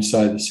dopamine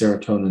inside the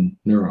serotonin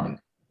neuron.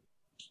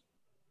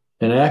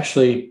 And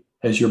actually,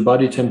 as your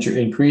body temperature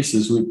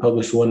increases, we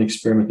published one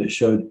experiment that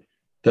showed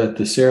that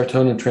the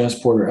serotonin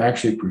transporter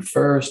actually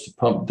prefers to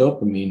pump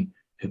dopamine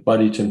if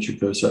body temperature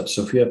goes up.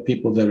 So if you have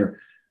people that are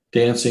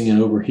dancing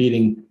and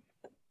overheating,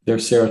 their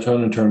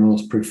serotonin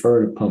terminals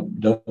prefer to pump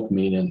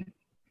dopamine in.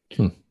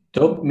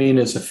 Dopamine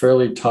is a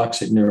fairly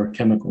toxic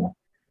neurochemical.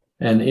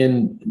 And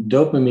in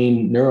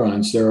dopamine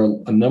neurons, there are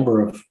a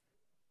number of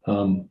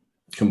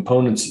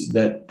components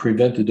that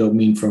prevent the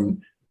dopamine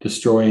from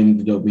destroying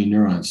the dopamine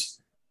neurons.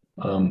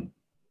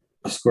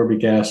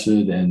 Ascorbic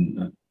acid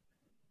and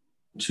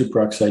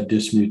superoxide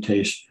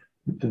dismutase.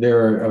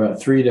 There are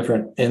about 3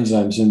 different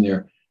enzymes in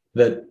there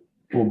that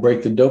will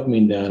break the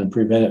dopamine down and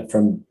prevent it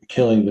from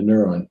killing the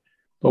neuron.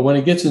 But when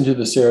it gets into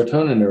the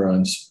serotonin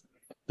neurons,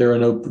 there are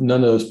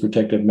none of those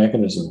protective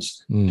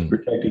mechanisms to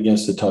protect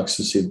against the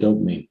toxicity of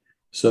dopamine.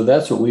 So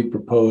that's what we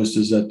proposed,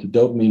 is that the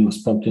dopamine was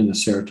pumped into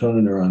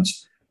serotonin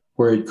neurons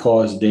where it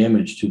caused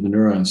damage to the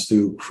neurons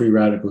through free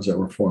radicals that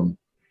were formed.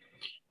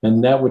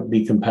 And that would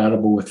be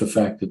compatible with the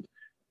fact that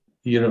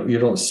you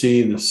don't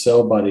see the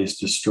cell bodies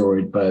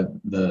destroyed by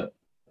the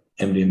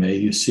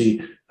MDMA. You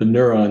see the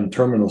neuron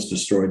terminals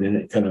destroyed,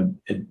 and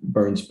it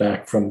burns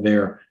back from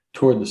there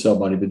toward the cell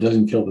body, but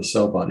doesn't kill the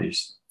cell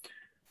bodies.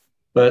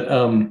 But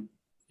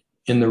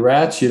in the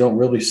rats, you don't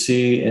really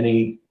see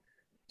any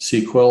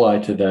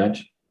sequelae to that.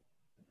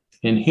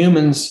 In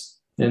humans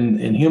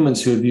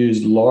who have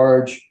used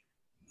large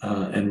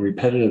and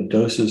repetitive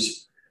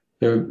doses,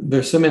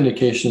 there's some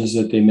indications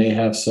that they may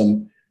have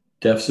some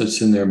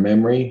deficits in their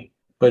memory,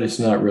 but it's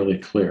not really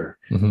clear.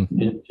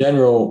 Mm-hmm. In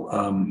general,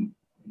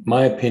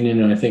 my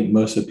opinion, and I think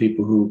most of the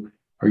people who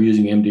are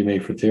using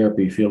MDMA for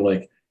therapy feel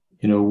like,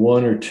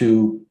 one or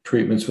two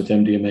treatments with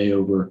MDMA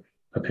over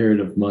a period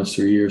of months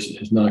or years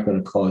is not going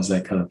to cause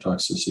that kind of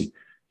toxicity.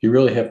 You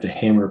really have to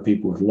hammer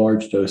people with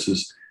large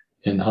doses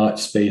in hot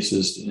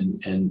spaces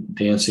and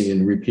dancing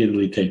and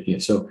repeatedly taking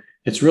it. So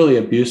it's really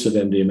abuse of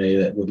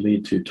MDMA that would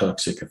lead to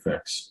toxic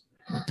effects.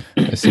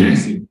 I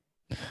see.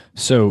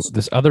 So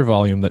this other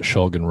volume that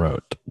Shulgin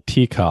wrote,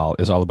 TCAL,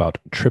 is all about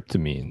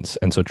tryptamines.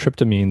 And so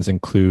tryptamines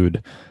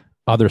include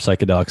other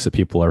psychedelics that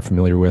people are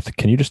familiar with.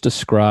 Can you just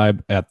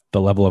describe at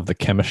the level of the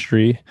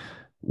chemistry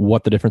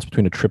what the difference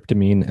between a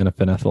tryptamine and a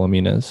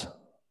phenethylamine is?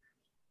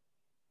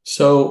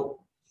 So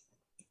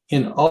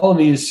in all of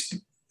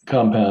these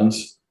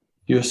compounds,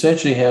 you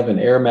essentially have an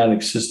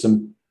aromatic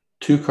system,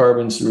 2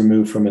 carbons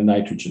removed from a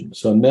nitrogen.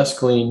 So in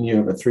mescaline, you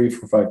have a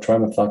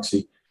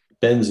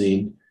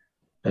 3,4,5-trimethoxybenzene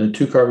and a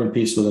 2-carbon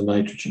piece with a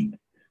nitrogen.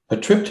 A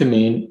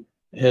tryptamine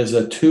has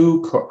a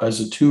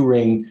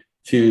 2-ring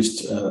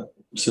fused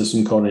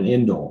system called an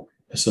indole.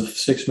 It's a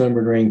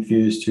 6-membered ring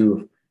fused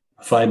to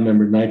a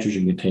 5-membered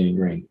nitrogen-containing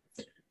ring.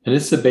 And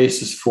it's the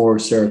basis for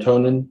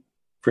serotonin,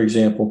 for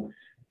example.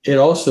 It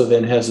also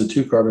then has a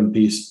 2-carbon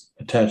piece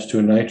attached to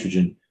a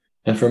nitrogen.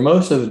 And for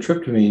most of the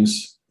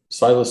tryptamines,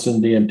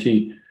 psilocin,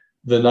 DMT,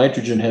 the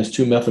nitrogen has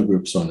 2 methyl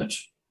groups on it.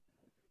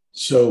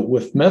 So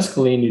with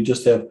mescaline, you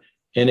just have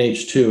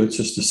NH2. It's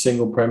just a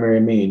single primary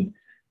amine.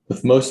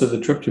 With most of the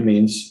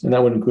tryptamines, and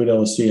that would include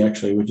LSD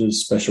actually, which is a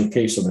special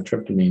case of a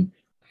tryptamine,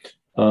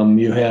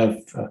 you have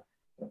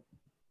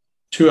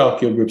 2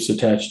 alkyl groups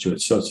attached to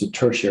it. So it's a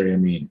tertiary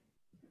amine.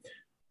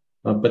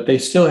 But they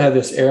still have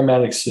this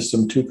aromatic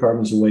system 2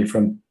 carbons away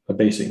from a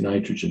basic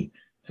nitrogen.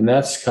 And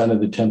that's kind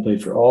of the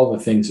template for all the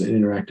things that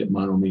interact at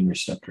monoamine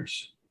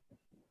receptors.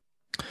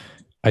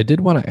 I did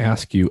want to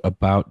ask you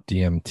about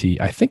DMT.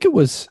 I think it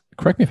was,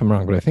 correct me if I'm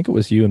wrong, but I think it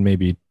was you and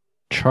maybe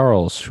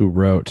Charles who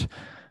wrote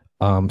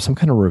some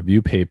kind of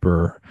review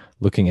paper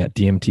looking at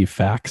DMT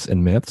facts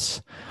and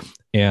myths.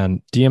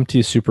 And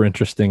DMT is super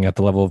interesting at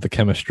the level of the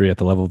chemistry, at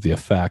the level of the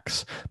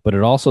effects, but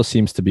it also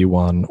seems to be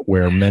one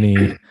where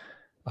many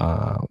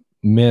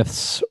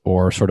myths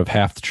or sort of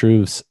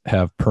half-truths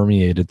have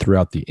permeated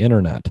throughout the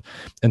internet.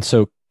 And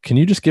so can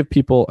you just give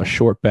people a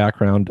short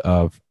background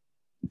of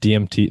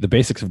DMT, the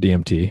basics of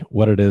DMT,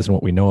 what it is and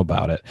what we know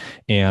about it?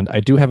 And I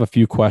do have a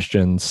few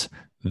questions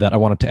that I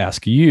wanted to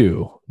ask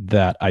you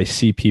that I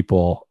see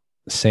people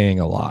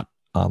saying a lot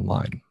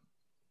online.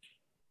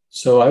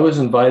 So I was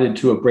invited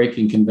to a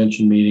breaking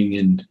convention meeting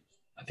in,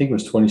 I think it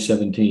was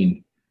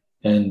 2017.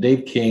 And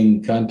Dave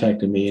King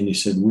contacted me and he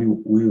said, we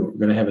were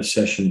going to have a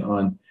session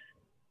on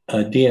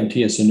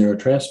DMT as a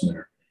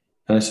neurotransmitter.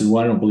 And I said,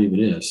 well, I don't believe it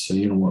is. So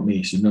you don't want me.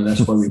 He said, no,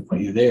 that's why we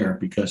want you there,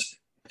 because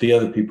the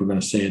other people are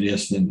going to say it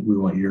is, and then we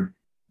want your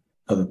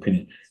other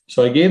opinion.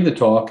 So I gave the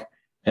talk,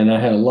 and I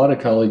had a lot of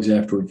colleagues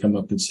afterward come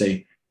up and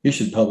say, you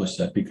should publish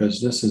that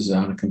because this is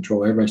out of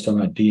control. Everybody's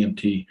talking about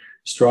DMT.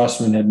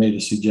 Strassman had made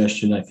a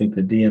suggestion. I think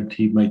that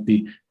DMT might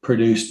be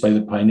produced by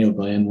the pineal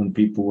gland when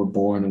people were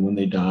born and when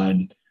they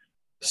died.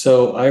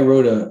 So I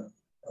wrote a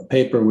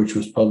paper which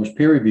was published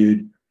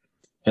peer-reviewed,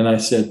 and I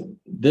said,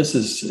 this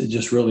is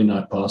just really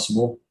not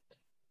possible.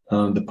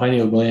 The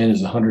pineal gland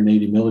is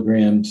 180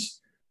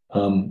 milligrams.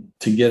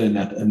 To get an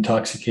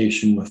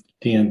intoxication with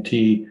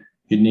DMT,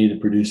 you'd need to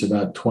produce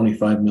about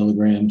 25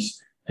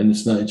 milligrams, and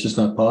it's just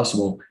not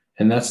possible.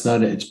 And that's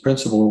not its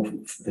principal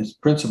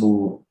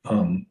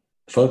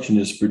function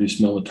is to produce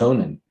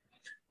melatonin,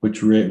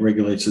 which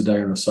regulates the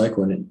diurnal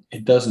cycle, and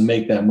it doesn't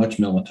make that much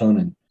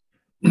melatonin.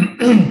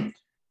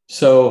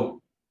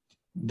 So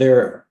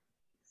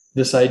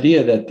this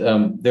idea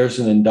that there's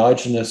an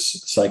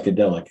endogenous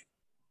psychedelic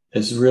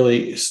has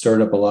really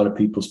stirred up a lot of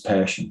people's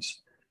passions.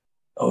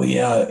 Oh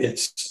yeah,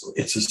 it's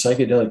a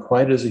psychedelic.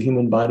 Why does a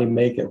human body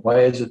make it?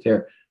 Why is it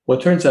there? Well,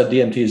 it turns out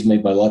DMT is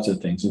made by lots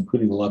of things,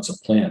 including lots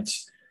of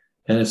plants.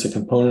 And it's a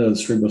component of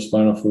the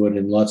cerebrospinal fluid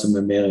in lots of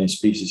mammalian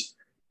species.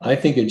 I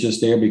think it's just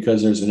there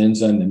because there's an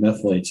enzyme that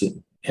methylates it,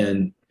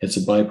 and it's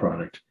a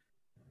byproduct.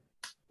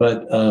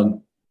 But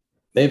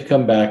they've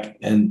come back,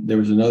 and there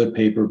was another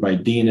paper by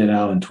Dean et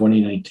al. In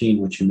 2019,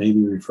 which you may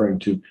be referring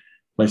to.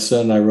 My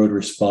son and I wrote a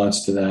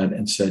response to that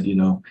and said,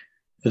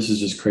 this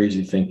is just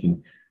crazy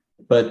thinking.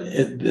 But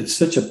it's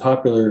such a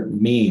popular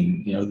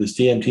meme. This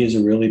DMT is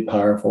a really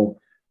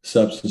powerful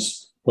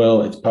substance.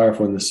 Well, it's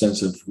powerful in the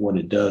sense of what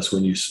it does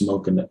when you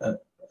smoke a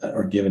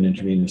or give an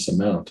intravenous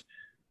amount.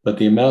 But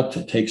the amount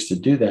it takes to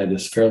do that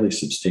is fairly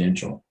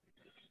substantial.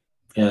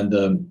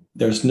 And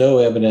there's no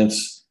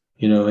evidence,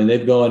 and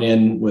they've gone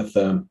in with,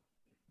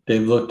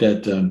 they've looked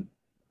at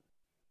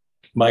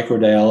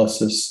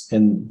microdialysis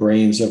in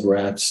brains of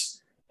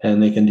rats,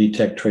 and they can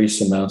detect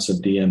trace amounts of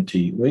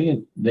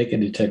DMT. They can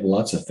detect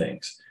lots of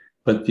things,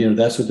 but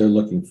that's what they're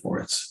looking for.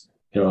 It's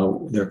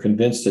they're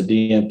convinced that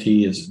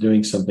DMT is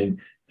doing something,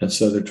 and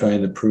so they're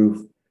trying to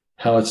prove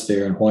how it's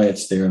there and why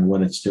it's there and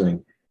what it's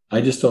doing.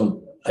 I just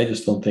don't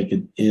think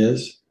it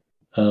is.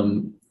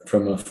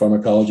 From a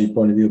pharmacology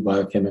point of view,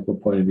 biochemical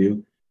point of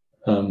view,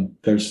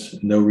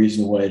 there's no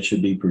reason why it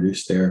should be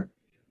produced there.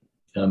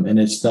 And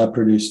it's not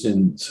produced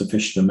in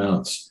sufficient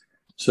amounts.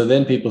 So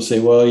then people say,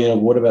 well,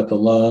 what about the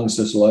lungs?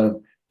 There's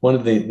one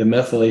of the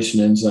methylation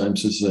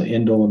enzymes is the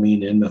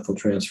indolamine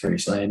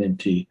N-methyltransferase,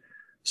 INMT.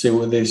 Say,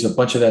 well, there's a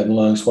bunch of that in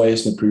lungs. Why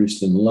isn't it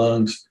produced in the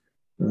lungs?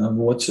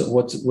 What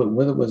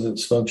was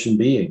its function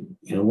being?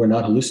 We're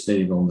not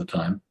hallucinating all the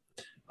time.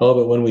 Oh,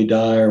 but when we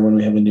die or when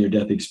we have a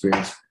near-death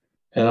experience.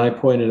 And I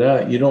pointed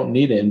out, you don't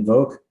need to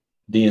invoke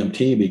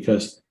DMT,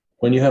 because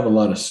when you have a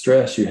lot of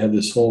stress, you have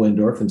this whole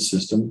endorphin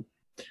system.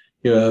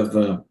 You have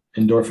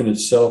endorphin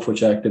itself,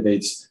 which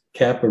activates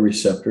kappa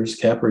receptors.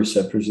 Kappa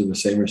receptors are the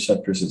same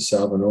receptors that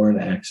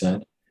salvinorin acts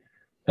at.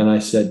 And I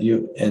said,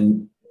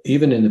 and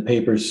even in the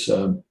papers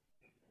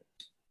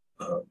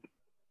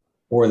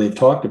where they've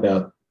talked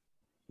about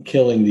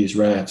killing these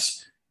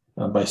rats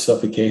by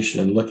suffocation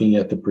and looking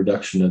at the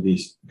production of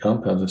these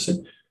compounds, I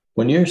said,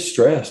 when you're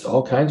stressed,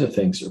 all kinds of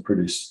things are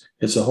produced.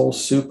 It's a whole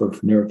soup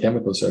of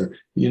neurochemicals that are,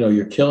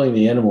 you're killing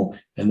the animal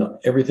and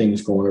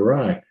everything's going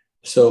awry.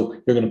 So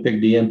you're going to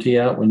pick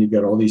DMT out when you've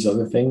got all these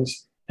other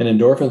things. And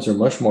endorphins are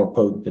much more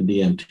potent than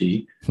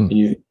DMT. And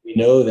you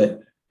know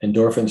that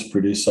endorphins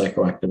produce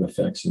psychoactive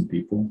effects in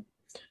people.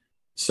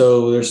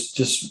 So there's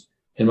just,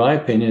 in my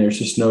opinion, there's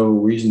just no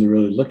reason to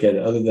really look at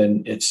it other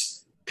than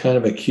it's kind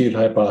of a cute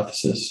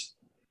hypothesis.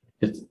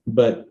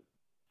 But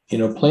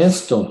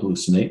plants don't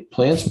hallucinate.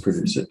 Plants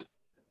produce it.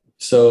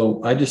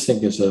 So I just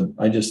think it's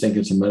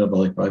a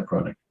metabolic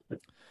byproduct.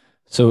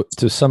 So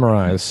to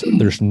summarize,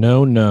 there's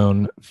no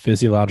known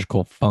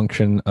physiological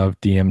function of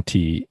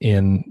DMT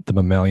in the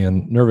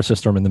mammalian nervous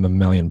system, in the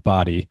mammalian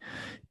body.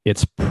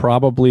 It's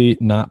probably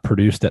not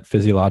produced at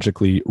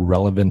physiologically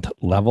relevant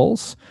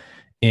levels.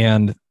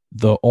 And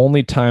the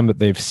only time that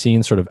they've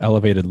seen sort of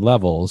elevated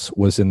levels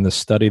was in the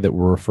study that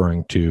we're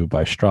referring to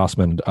by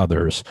Strassman and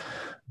others.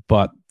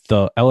 But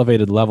the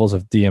elevated levels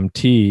of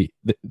DMT,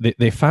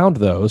 they found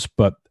those,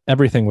 but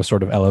everything was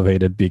sort of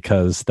elevated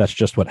because that's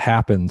just what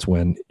happens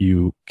when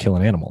you kill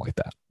an animal like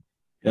that.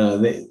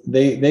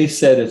 They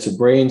said it's a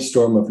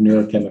brainstorm of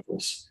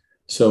neurochemicals.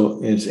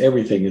 So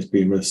everything is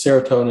being released.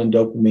 Serotonin,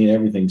 dopamine,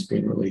 everything's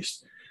being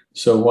released.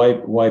 So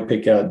why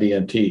pick out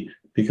DMT?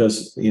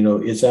 Because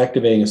it's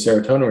activating a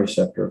serotonin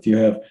receptor. If you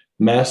have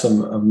massive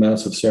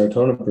amounts of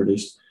serotonin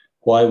produced,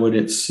 why would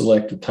it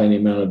select a tiny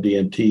amount of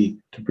DMT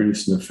to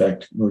produce an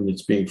effect when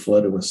it's being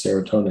flooded with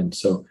serotonin?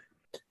 So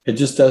it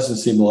just doesn't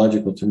seem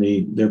logical to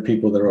me. There are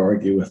people that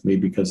argue with me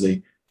because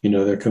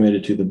they're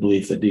committed to the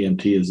belief that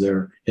DMT is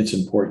there. It's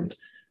important,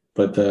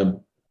 but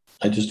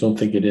I just don't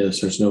think it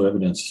is. There's no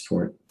evidence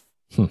for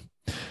it.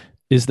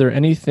 Is there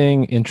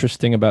anything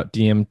interesting about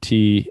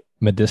DMT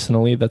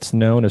medicinally that's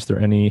known? Is there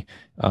any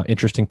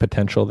interesting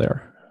potential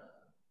there?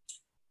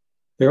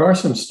 There are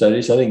some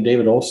studies. I think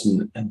David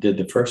Olson did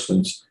the first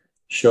ones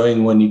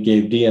showing when you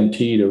gave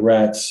DMT to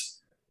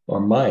rats or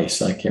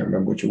mice, I can't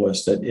remember which it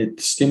was, that it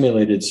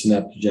stimulated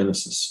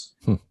synaptogenesis.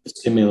 It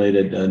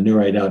stimulated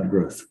neurite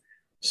outgrowth.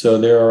 So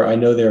I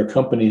know there are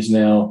companies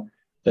now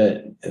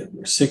that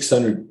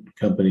 600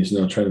 companies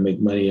now trying to make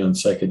money on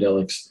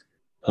psychedelics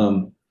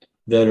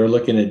that are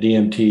looking at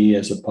DMT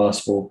as a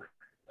possible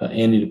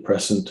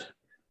antidepressant.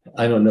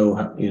 I don't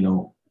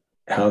know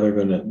how they're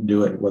going to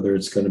do it, whether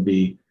it's going to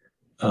be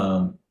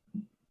by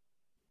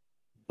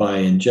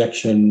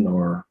injection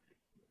or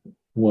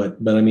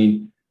what. But I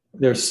mean,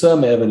 there's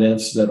some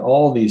evidence that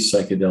all these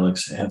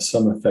psychedelics have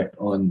some effect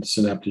on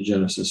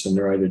synaptogenesis and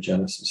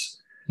neuritogenesis.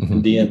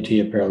 And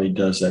DMT apparently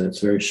does that. It's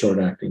very short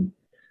acting.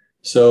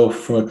 So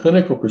from a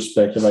clinical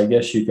perspective, I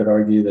guess you could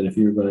argue that if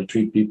you were going to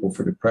treat people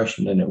for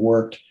depression and it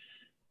worked,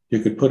 you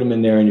could put them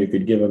in there and you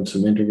could give them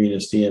some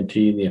intravenous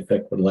DMT and the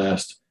effect would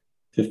last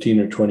 15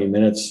 or 20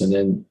 minutes and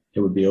then it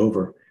would be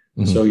over.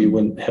 So you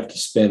wouldn't have to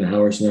spend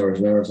hours and hours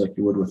and hours like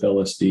you would with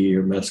LSD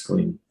or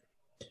mescaline.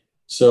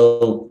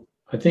 So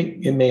I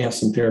think it may have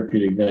some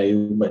therapeutic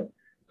value, but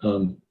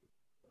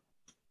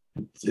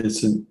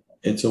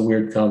it's a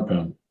weird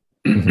compound.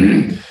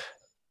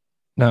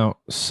 Now,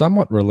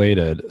 somewhat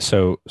related,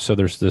 so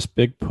there's this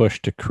big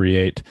push to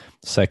create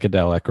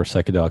psychedelic or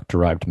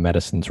psychedelic-derived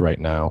medicines right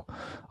now.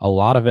 A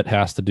lot of it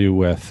has to do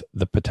with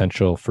the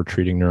potential for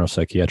treating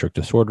neuropsychiatric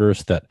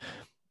disorders that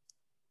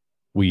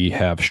we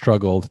have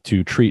struggled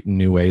to treat in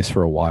new ways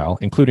for a while,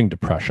 including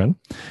depression.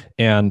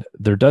 And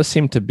there does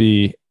seem to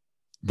be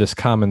this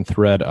common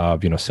thread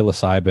of,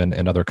 psilocybin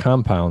and other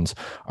compounds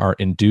are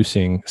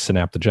inducing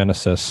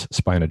synaptogenesis,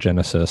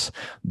 spinogenesis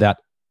that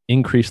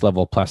increased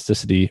level of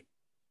plasticity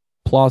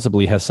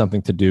plausibly has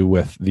something to do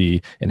with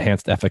the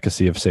enhanced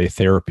efficacy of, say,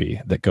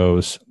 therapy that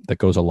goes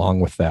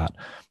along with that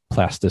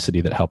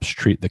plasticity that helps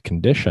treat the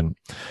condition.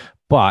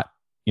 But,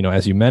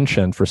 as you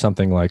mentioned, for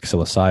something like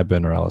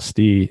psilocybin or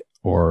LSD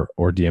or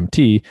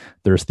DMT,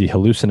 there's the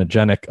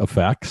hallucinogenic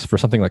effects. For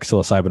something like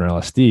psilocybin or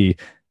LSD,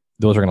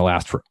 those are going to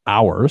last for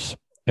hours.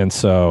 And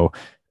so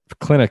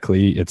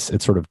clinically,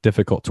 it's sort of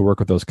difficult to work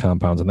with those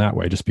compounds in that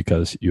way, just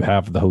because you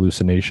have the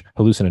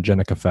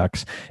hallucinogenic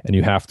effects, and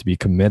you have to be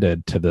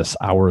committed to this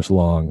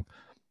hours-long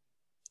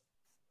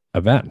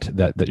event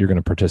that you're going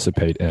to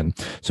participate in.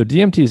 So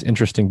DMT is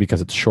interesting because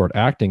it's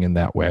short-acting in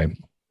that way,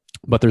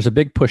 but there's a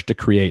big push to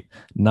create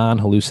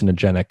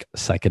non-hallucinogenic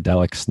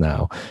psychedelics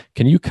now.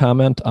 Can you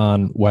comment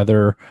on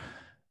whether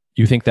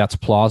you think that's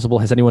plausible?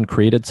 Has anyone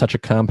created such a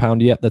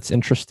compound yet that's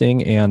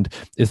interesting? And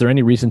is there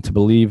any reason to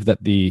believe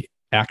that the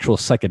actual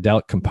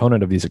psychedelic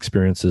component of these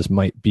experiences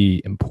might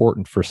be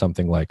important for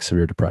something like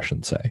severe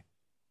depression, say?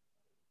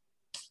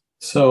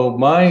 So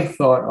my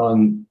thought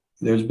on,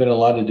 there's been a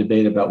lot of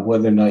debate about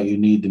whether or not you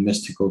need the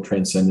mystical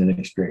transcendent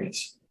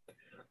experience.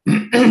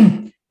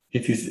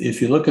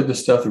 If you look at the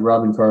stuff that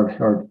Robin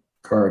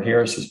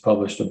Carhart-Harris has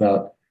published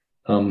about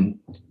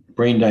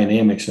brain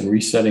dynamics and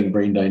resetting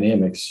brain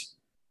dynamics,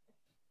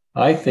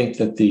 I think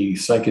that the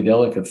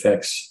psychedelic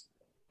effects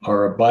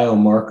are a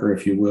biomarker,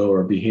 if you will,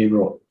 or a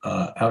behavioral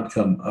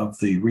outcome of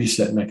the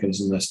reset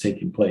mechanism that's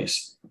taking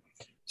place.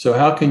 So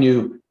how can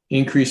you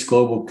increase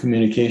global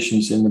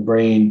communications in the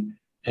brain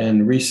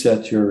and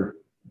reset your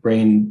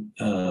brain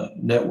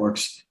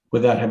networks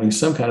without having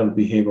some kind of a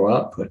behavioral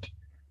output?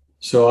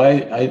 So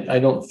I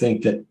don't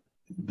think that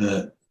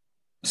the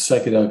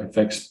psychedelic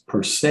effects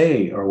per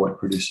se are what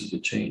produces the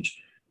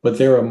change, but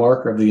they're a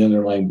marker of the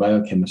underlying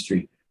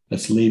biochemistry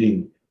that's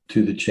leading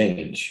to the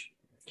change.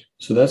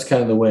 So that's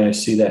kind of the way I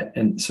see that.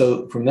 And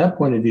so from that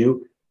point of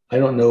view, I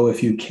don't know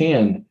if you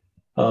can,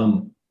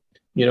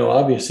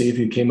 obviously if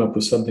you came up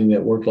with something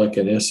that worked like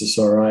an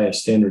SSRI, a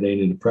standard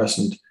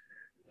antidepressant,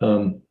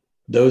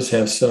 those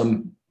have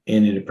some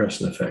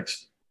antidepressant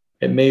effects.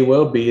 It may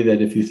well be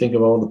that if you think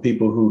of all the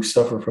people who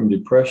suffer from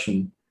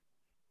depression,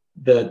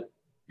 that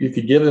you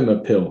could give them a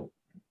pill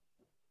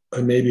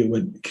and maybe it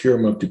would cure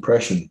them of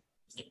depression.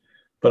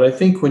 But I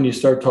think when you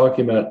start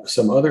talking about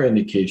some other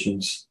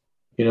indications,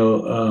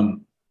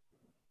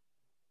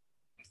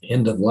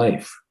 end of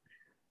life,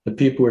 the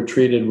people who are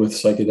treated with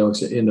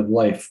psychedelics at end of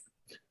life,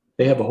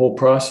 they have a whole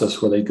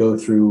process where they go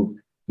through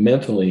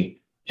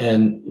mentally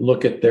and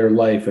look at their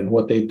life and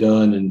what they've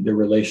done and their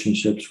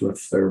relationships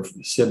with their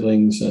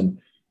siblings and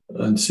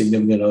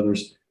significant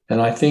others.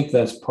 And I think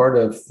that's part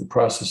of the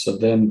process of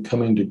them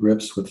coming to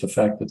grips with the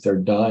fact that they're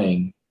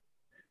dying.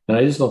 And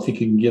I just don't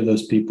think you can give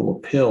those people a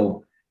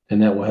pill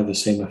and that will have the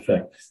same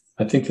effect.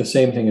 I think the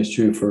same thing is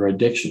true for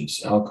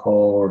addictions, alcohol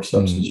or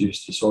substance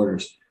use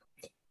disorders.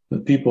 The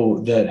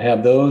people that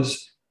have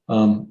those,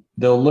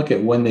 they'll look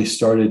at when they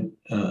started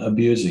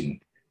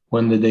abusing,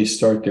 when did they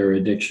start their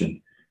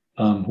addiction,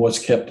 what's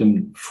kept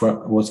them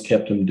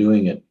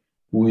doing it.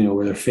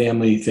 Were there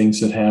family things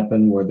that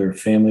happened, were there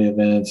family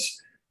events,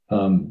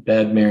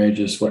 bad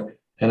marriages,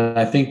 and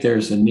I think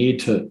there's a need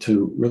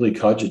to really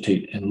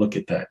cogitate and look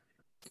at that.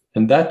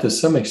 And that to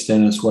some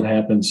extent is what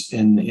happens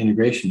in the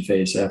integration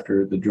phase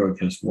after the drug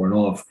has worn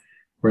off,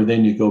 where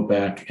then you go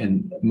back,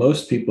 and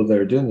most people that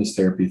are doing this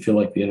therapy feel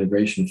like the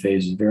integration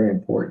phase is very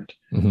important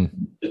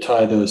to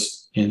tie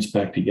those ends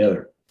back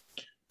together.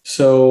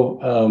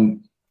 So,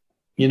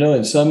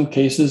 in some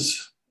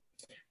cases,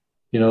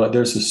 there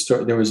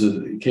was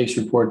a case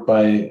report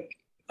by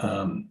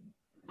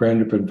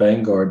Branderup and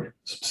Vanguard,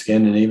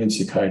 Scandinavian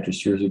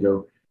psychiatrist years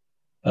ago,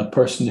 a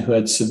person who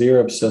had severe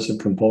obsessive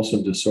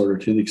compulsive disorder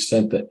to the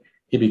extent that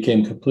he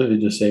became completely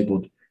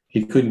disabled.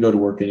 He couldn't go to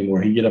work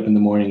anymore. He'd get up in the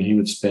morning, he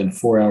would spend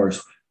 4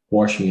 hours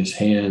washing his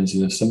hands.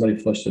 And if somebody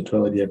flushed the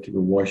toilet, he'd have to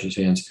go wash his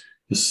hands.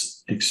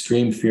 This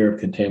extreme fear of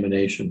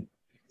contamination.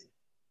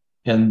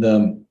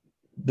 And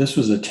this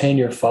was a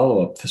 10-year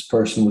follow-up. This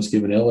person was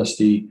given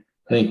LSD,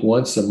 I think,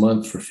 once a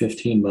month for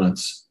 15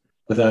 months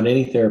without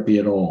any therapy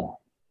at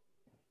all,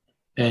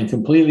 and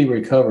completely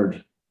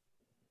recovered.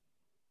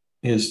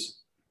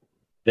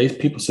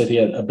 People said he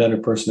had a better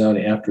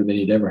personality after than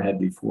he'd ever had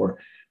before.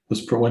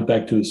 Went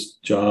back to his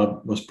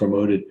job, was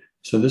promoted.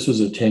 So this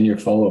was a 10-year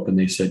follow-up, and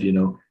they said,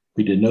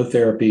 we did no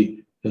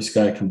therapy. This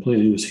guy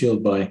completely was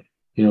healed by,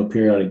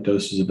 periodic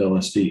doses of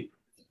LSD.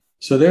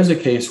 So there's a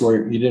case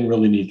where you didn't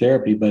really need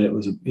therapy, but it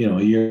was, a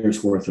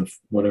year's worth of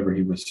whatever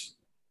he was,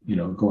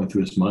 going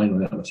through his mind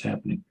when that was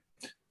happening.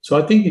 So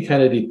I think it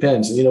kind of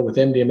depends. With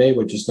MDMA,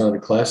 which is not a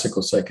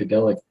classical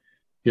psychedelic,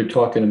 you're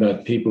talking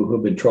about people who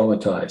have been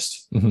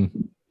traumatized,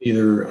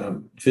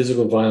 either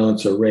physical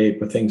violence or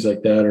rape or things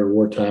like that, or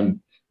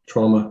wartime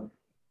trauma.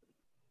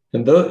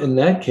 And though in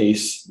that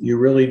case,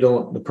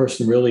 the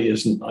person really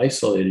isn't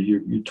isolated.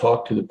 You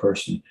talk to the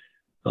person.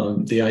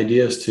 The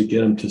idea is to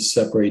get them to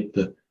separate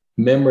the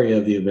memory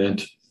of the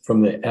event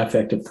from the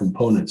affective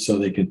component so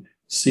they can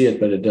see it,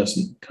 but it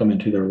doesn't come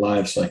into their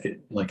lives like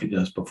it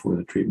does before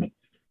the treatment.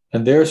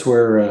 And there's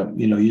where,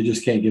 you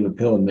just can't give a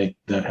pill and make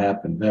that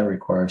happen. That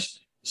requires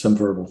some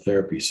verbal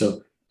therapy.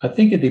 So I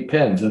think it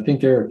depends. I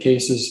think there are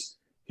cases,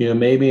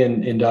 maybe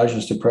in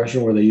endogenous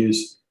depression where they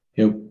use,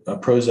 a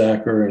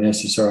Prozac or an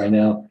SSRI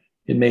now.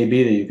 It may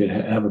be that you could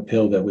have a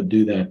pill that would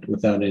do that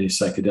without any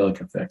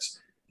psychedelic effects.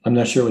 I'm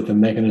not sure what the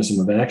mechanism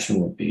of action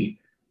would be,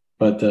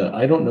 but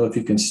I don't know if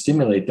you can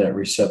stimulate that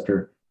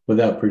receptor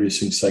without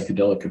producing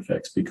psychedelic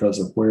effects because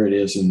of where it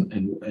is and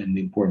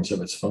the importance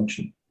of its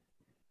function.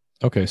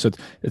 Okay, so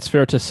it's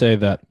fair to say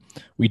that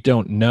we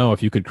don't know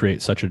if you could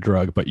create such a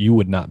drug, but you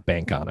would not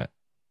bank on it.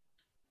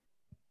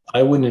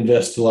 I wouldn't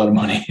invest a lot of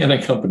money in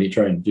a company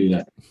trying to do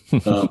that.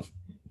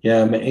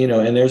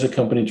 And there's a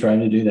company trying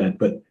to do that,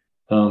 but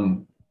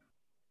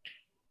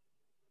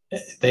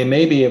they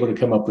may be able to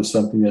come up with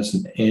something that's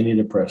an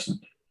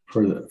antidepressant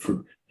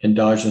for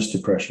endogenous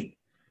depression,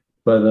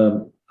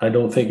 but I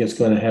don't think it's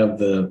going to have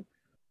the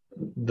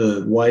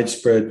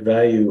widespread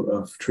value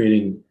of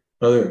treating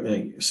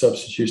other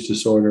substance use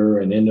disorder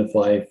and end of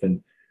life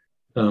and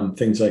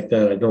things like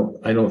that.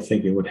 I don't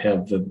think it would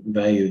have the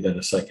value that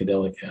a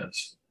psychedelic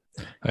has.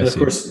 And of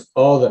course,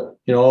 all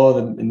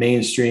the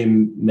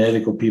mainstream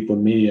medical people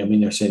in media,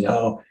 they're saying,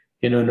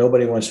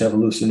 nobody wants to have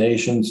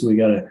hallucinations. We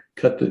got to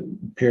cut the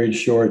period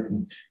short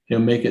and,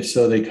 make it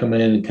so they come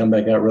in and come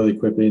back out really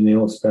quickly and they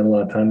don't spend a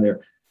lot of time there.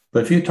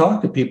 But if you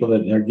talk to people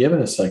that are given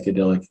a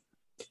psychedelic,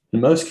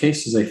 in most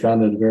cases, they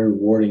found it a very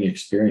rewarding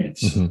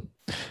experience.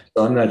 Mm-hmm.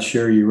 So I'm not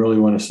sure you really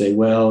want to say,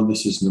 well,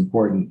 this isn't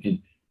important and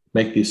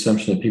make the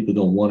assumption that people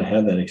don't want to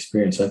have that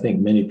experience. I think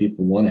many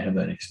people want to have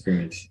that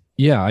experience.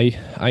 Yeah,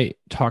 I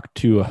talked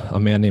to a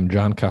man named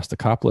John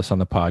Kostakopoulos on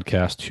the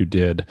podcast who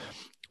did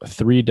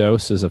 3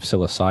 doses of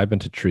psilocybin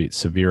to treat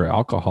severe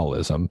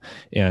alcoholism.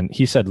 And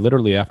he said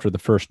literally after the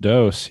first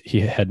dose,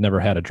 he had never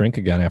had a drink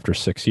again after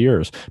 6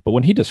 years. But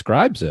when he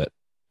describes it,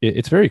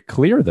 it's very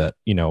clear that,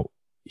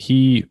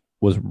 he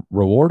was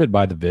rewarded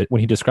by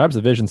when he describes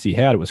the visions he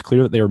had, it was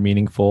clear that they were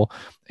meaningful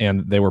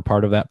and they were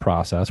part of that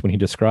process. When he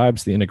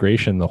describes the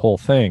integration, the whole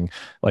thing,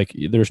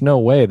 there's no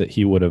way that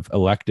he would have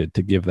elected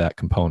to give that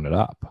component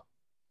up.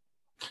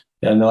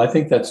 Yeah, no, I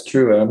think that's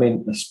true.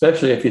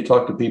 Especially if you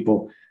talk to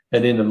people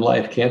at end of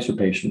life, cancer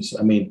patients,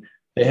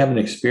 they have an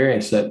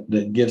experience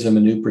that gives them a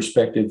new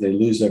perspective. They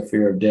lose their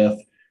fear of death.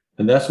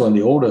 And that's one of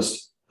the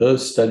oldest,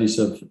 those studies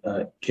of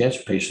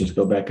cancer patients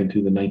go back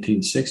into the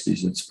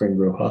 1960s at Spring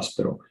Grove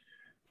Hospital.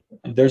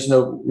 There's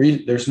no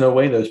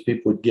way those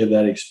people would give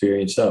that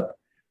experience up.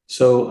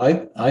 So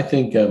I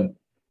think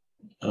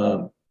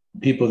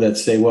people that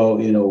say, well,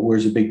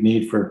 where's a big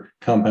need for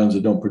compounds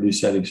that don't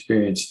produce that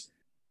experience?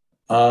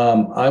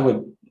 I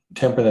would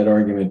temper that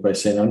argument by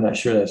saying I'm not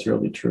sure that's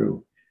really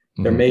true.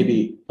 Mm-hmm. There may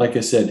be, like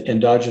I said,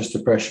 endogenous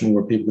depression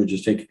where people could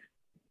just take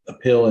a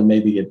pill and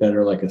maybe get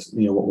better, like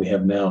what we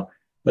have now.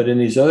 But in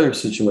these other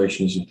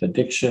situations with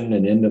addiction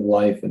and end of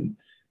life and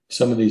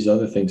some of these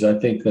other things, I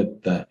think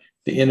that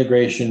the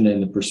integration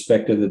and the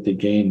perspective that they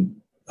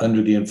gain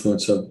under the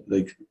influence of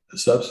the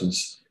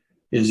substance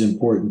is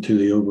important to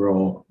the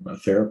overall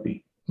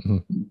therapy.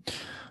 Mm-hmm.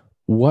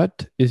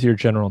 What is your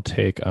general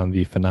take on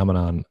the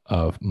phenomenon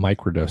of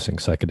microdosing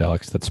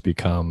psychedelics that's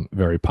become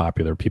very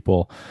popular?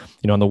 People,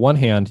 on the one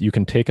hand, you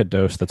can take a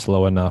dose that's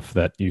low enough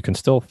that you can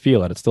still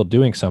feel it. It's still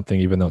doing something,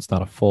 even though it's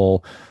not a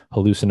full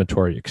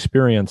hallucinatory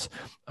experience.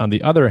 On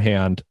the other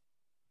hand,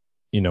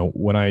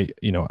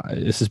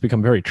 this has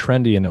become very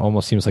trendy and it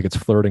almost seems like it's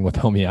flirting with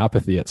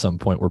homeopathy at some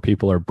point where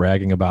people are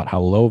bragging about how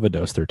low of a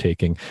dose they're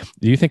taking.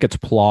 Do you think it's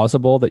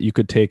plausible that you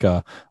could take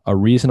a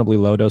reasonably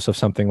low dose of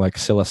something like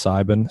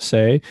psilocybin,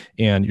 say,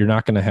 and you're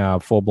not going to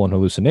have full-blown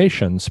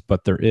hallucinations,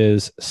 but there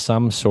is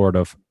some sort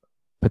of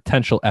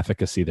potential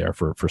efficacy there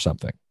for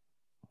something?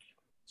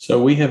 So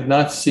we have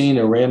not seen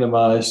a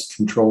randomized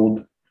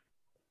controlled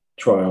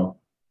trial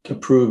to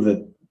prove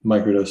that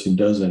microdosing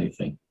does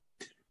anything.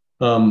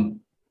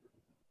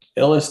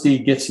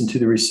 LSD gets into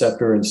the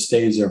receptor and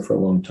stays there for a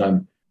long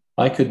time.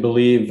 I could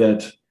believe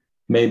that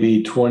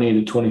maybe 20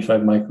 to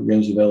 25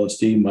 micrograms of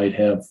LSD might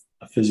have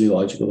a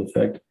physiological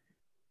effect.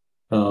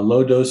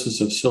 Low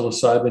doses of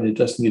psilocybin, it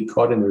doesn't get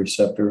caught in the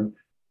receptor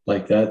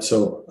like that.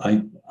 So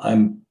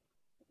I'm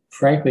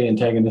frankly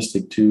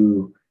antagonistic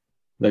to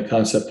the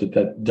concept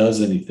that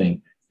does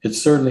anything. It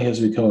certainly has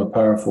become a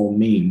powerful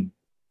meme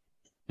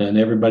and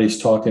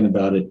everybody's talking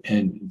about it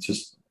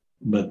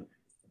but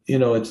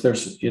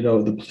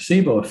the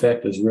placebo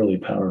effect is really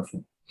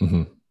powerful.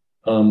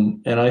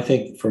 Mm-hmm. And I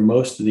think for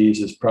most of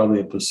these, it's probably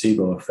a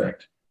placebo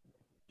effect.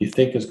 You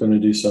think it's going to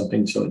do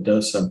something, so it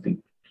does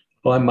something.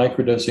 Well, I'm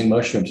microdosing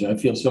mushrooms and I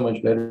feel so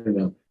much better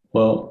now.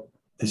 Well,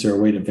 is there a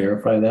way to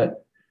verify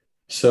that?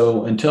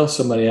 So until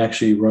somebody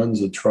actually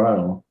runs a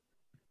trial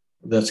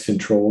that's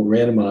controlled,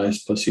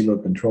 randomized, placebo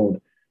controlled,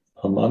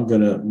 I'm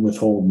going to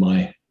withhold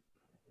my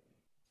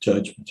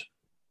judgment.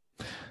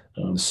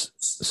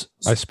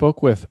 I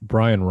spoke with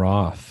Brian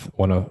Roth,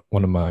 one of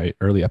my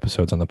early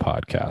episodes on the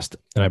podcast,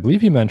 and I believe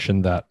he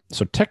mentioned that.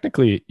 So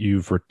technically,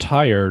 you've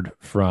retired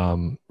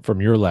from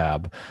your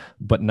lab,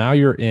 but now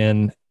you're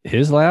in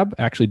his lab,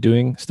 actually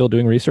still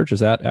doing research.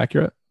 Is that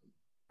accurate?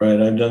 Right.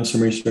 I've done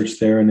some research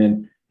there, and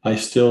then I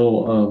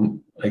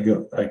still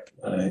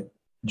I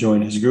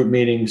join his group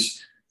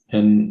meetings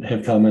and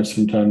have comments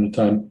from time to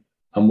time.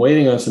 I'm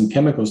waiting on some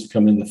chemicals to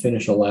come in to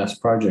finish a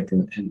last project,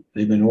 and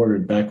they've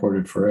been back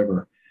ordered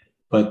forever.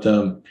 But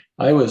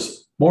I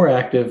was more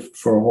active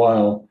for a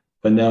while,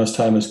 but now as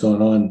time has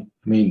gone on,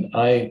 I mean,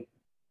 I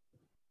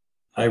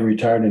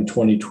retired in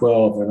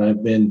 2012, and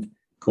I've been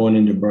going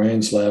into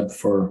Brian's lab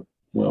for,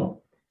 well,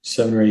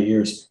 7 or 8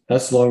 years.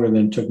 That's longer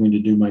than it took me to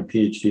do my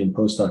PhD and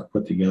postdoc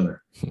put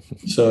together.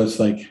 So it's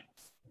like,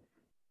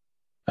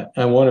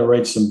 I want to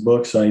write some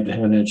books. I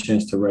haven't had a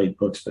chance to write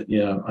books, but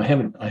yeah, I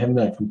haven't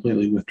not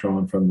completely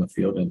withdrawn from the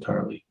field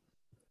entirely.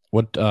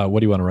 What do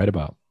you want to write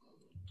about?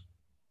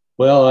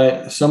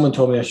 Well, someone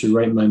told me I should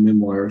write my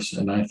memoirs,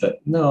 and I thought,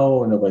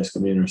 no, nobody's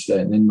going to be interested.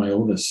 And then my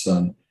oldest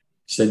son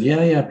said,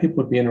 yeah, people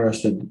would be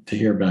interested to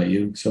hear about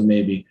you. So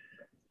maybe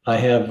I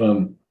have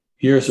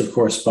years of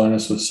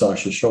correspondence with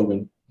Sasha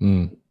Shulgin.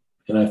 And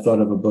I thought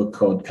of a book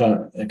called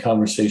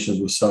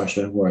Conversations with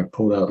Sasha, where I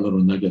pulled out little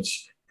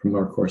nuggets from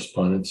our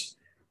correspondence.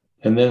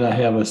 And then I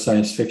have a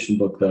science fiction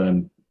book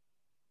that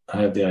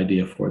I have the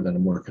idea for that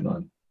I'm working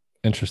on.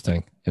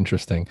 Interesting.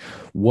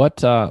 What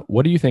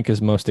do you think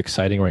is most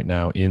exciting right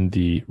now in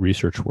the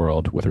research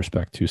world with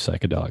respect to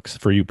psychedelics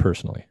for you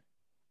personally?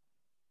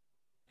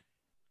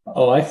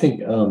 Oh, I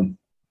think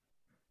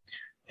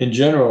in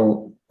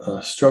general,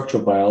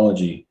 structural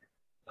biology,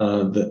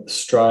 the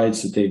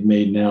strides that they've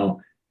made now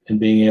in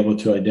being able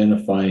to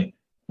identify,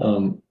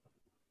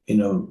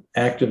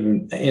 active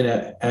and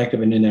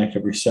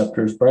inactive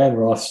receptors. Brian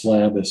Roth's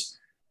lab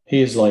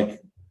he's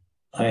like,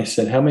 I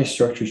said, how many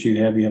structures do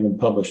you haven't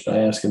published? I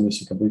asked him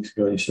this a couple weeks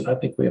ago. And he said, I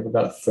think we have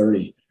about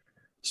 30.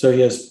 So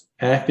he has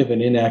active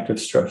and inactive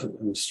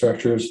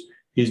structures.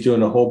 He's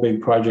doing a whole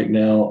big project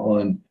now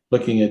on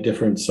looking at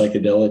different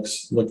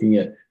psychedelics, looking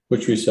at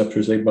which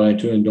receptors they bind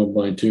to and don't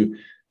bind to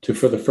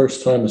for the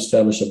first time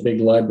establish a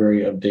big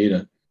library of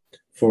data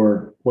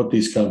for what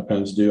these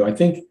compounds do. I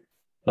think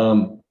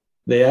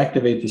they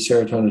activate the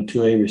serotonin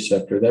 2A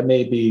receptor. That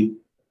may be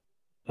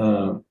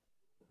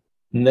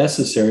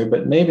necessary,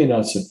 but maybe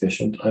not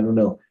sufficient. I don't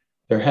know.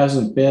 There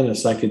hasn't been a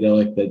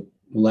psychedelic that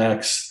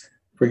lacks,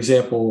 for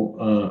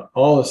example,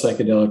 all the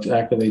psychedelics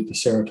activate the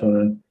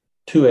serotonin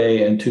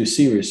 2A and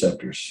 2C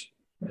receptors.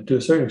 To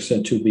a certain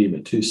extent 2B,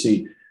 but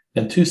 2C.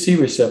 And 2C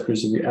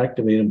receptors, if you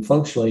activate them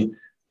functionally,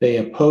 they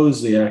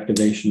oppose the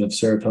activation of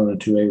serotonin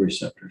 2A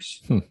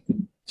receptors.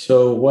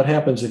 So what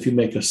happens if you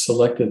make a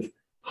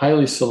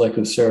highly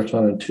selective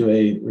serotonin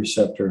 2A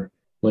receptor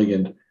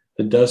ligand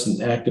that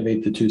doesn't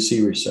activate the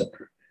 2C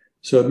receptor?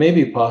 So it may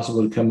be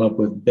possible to come up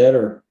with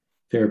better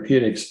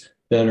therapeutics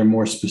that are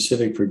more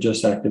specific for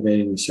just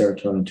activating the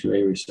serotonin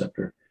 2A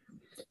receptor.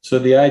 So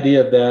the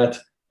idea of that,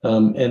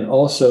 and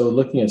also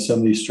looking at some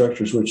of these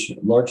structures, which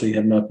largely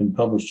have not been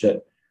published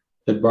yet,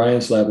 that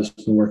Brian's lab has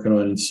been working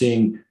on, and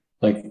seeing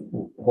like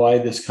why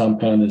this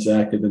compound is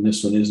active and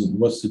this one isn't.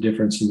 What's the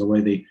difference in the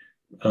way they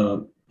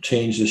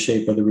change the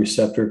shape of the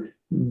receptor?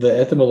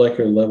 At the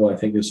molecular level, I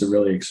think is the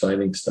really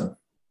exciting stuff.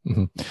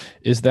 Mm-hmm.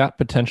 Is that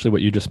potentially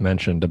what you just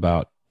mentioned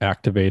about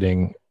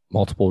activating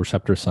multiple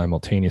receptors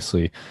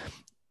simultaneously?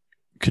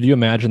 Could you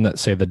imagine that,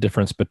 say, the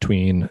difference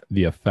between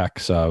the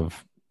effects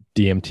of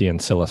DMT and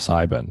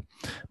psilocybin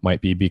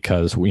might be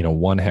because,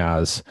 one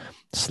has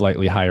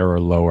slightly higher or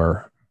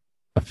lower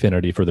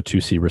affinity for the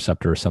 2C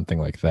receptor or something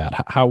like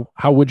that? How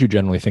would you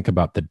generally think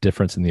about the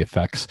difference in the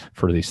effects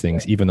for these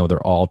things, even though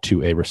they're all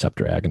 2A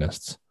receptor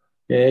agonists?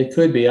 Yeah, it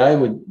could be. I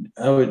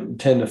would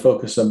tend to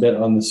focus a bit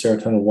on the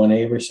serotonin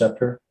 1A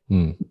receptor.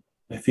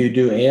 If you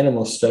do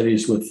animal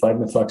studies with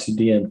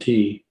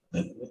 5-methoxy-DMT,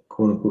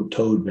 quote unquote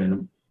toad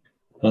venom,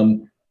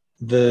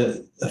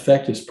 the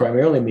effect is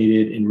primarily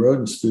mediated in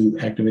rodents through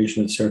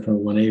activation of the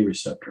serotonin 1A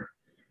receptor.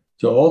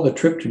 So all the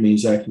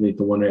tryptamines activate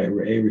the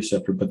 1A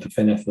receptor, but the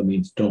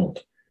phenethylamines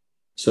don't.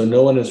 So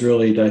no one has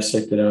really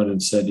dissected out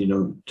and said,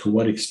 to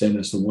what extent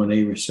is the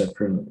 1A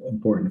receptor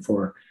important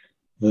for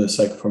the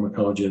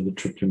psychopharmacology of the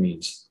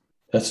tryptamines.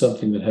 That's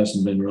something that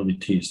hasn't been really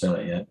teased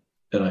out yet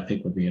that I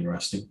think would be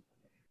interesting.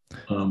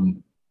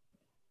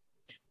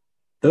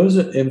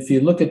 If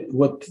you look at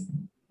what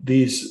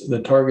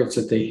the targets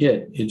that they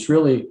hit, it's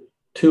really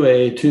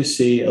 2A,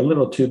 2C, a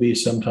little 2B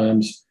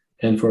sometimes,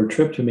 and for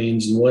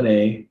tryptamines,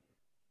 1A.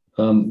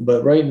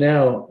 But right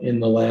now in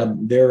the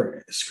lab,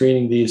 they're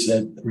screening these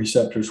at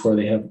receptors where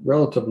they have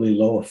relatively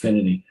low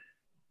affinity.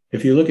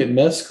 If you look at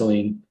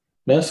mescaline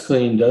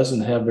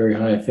doesn't have very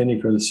high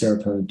affinity for the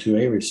serotonin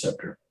 2A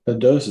receptor. The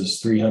dose is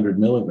 300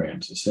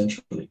 milligrams,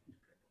 essentially.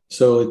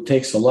 So it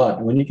takes a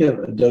lot. When you get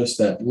a dose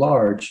that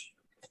large,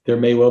 there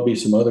may well be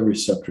some other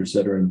receptors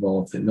that are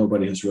involved that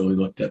nobody has really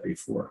looked at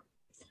before.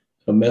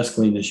 So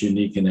mescaline is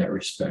unique in that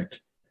respect.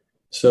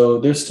 So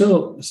there's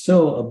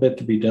still a bit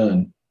to be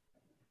done.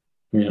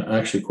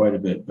 Actually quite a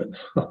bit, but.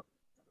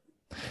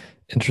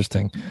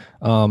 Interesting.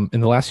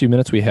 In the last few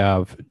minutes we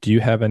have, do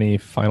you have any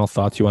final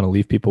thoughts you want to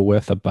leave people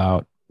with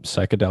about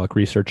psychedelic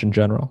research in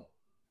general?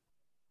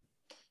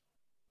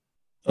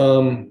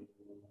 I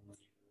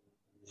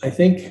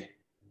think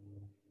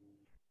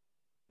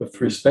with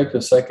respect to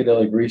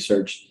psychedelic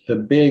research, the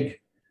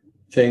big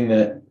thing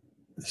that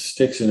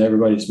sticks in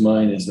everybody's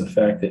mind is the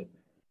fact that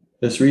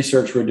this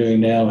research we're doing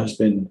now has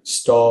been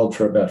stalled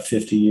for about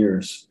 50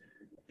 years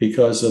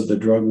because of the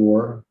drug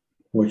war,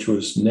 which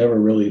was never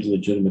really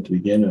legitimate to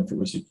begin with. It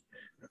was,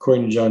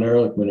 according to John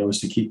Ehrlichman, it was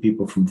to keep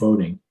people from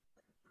voting.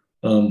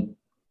 And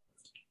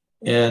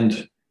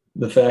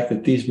the fact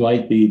that these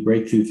might be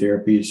breakthrough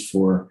therapies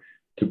for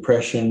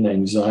depression,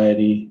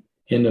 anxiety,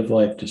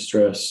 end-of-life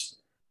distress,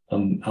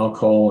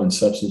 alcohol and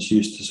substance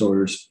use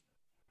disorders,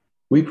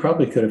 we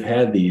probably could have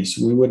had these.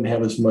 We wouldn't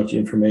have as much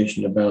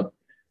information about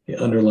the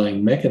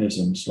underlying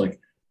mechanisms, like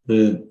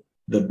the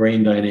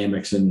brain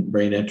dynamics and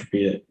brain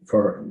entropy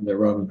that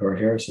Robin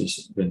Carr-Harris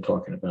has been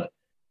talking about.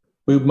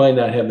 We might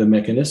not have the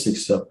mechanistic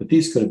stuff, but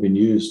these could have been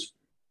used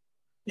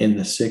in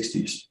the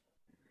 60s.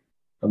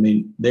 I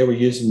mean, they were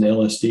using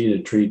LSD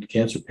to treat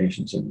cancer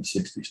patients in the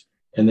 60s,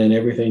 and then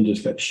everything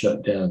just got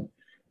shut down.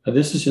 Now,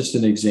 this is just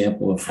an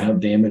example of how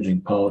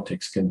damaging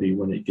politics can be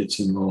when it gets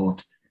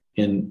involved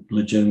in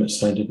legitimate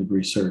scientific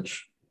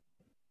research.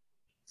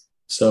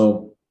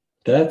 So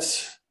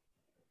that's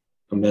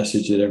a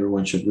message that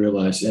everyone should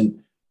realize.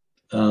 And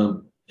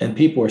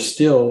people are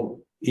still,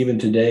 even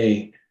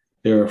today,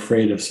 they're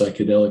afraid of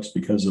psychedelics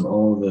because of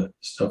all the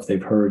stuff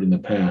they've heard in the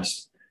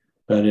past.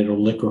 But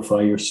it'll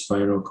liquefy your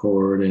spinal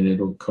cord and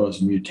it'll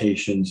cause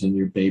mutations and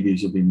your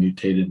babies will be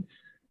mutated.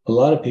 A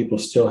lot of people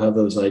still have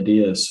those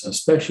ideas,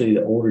 especially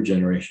the older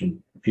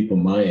generation, people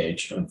my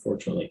age,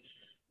 unfortunately,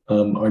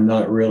 are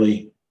not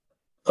really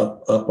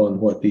up on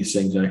what these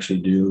things actually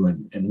do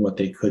and what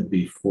they could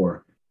be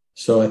for.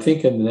 So I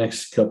think in the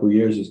next couple of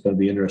years, it's going to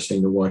be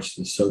interesting to watch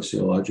the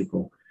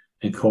sociological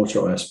and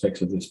cultural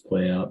aspects of this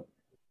play out.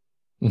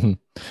 Mm-hmm.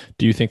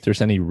 Do you think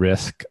there's any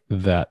risk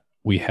that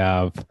we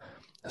have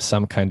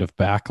some kind of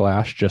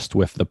backlash just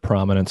with the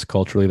prominence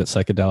culturally that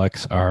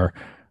psychedelics are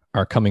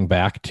coming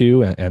back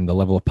to, and the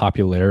level of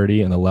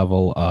popularity and the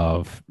level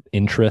of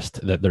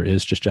interest that there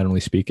is, just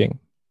generally speaking?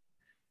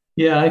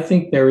 Yeah, I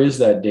think there is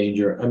that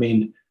danger. I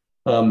mean,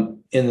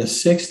 in the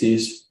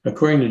 60s,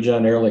 according to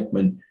John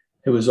Ehrlichman,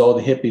 it was all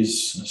the hippies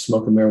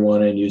smoking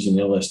marijuana and using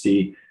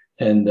LSD.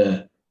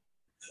 And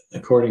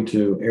according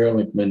to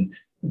Ehrlichman,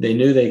 they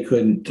knew they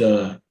couldn't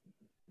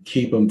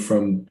keep them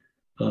from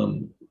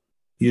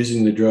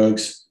using the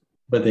drugs,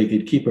 but they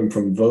could keep them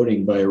from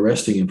voting by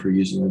arresting them for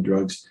using the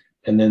drugs.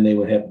 And then they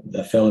would have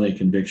a felony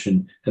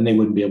conviction and they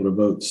wouldn't be able to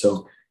vote.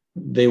 So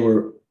they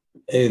were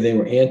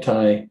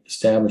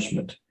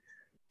anti-establishment.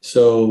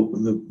 So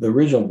the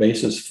original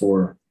basis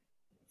for,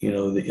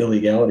 the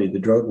illegality of the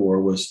drug war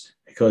was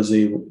because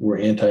they were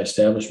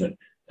anti-establishment.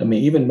 I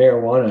mean, even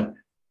marijuana,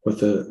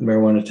 with the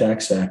Marijuana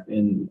Tax Act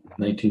in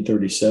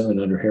 1937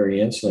 under Harry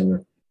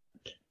Anslinger,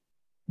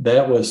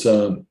 that was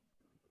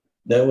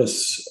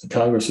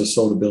Congress has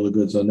sold a bill of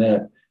goods on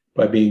that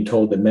by being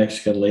told that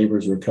Mexican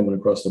laborers were coming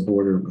across the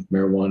border with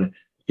marijuana,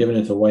 giving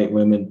it to white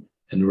women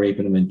and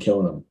raping them and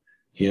killing them.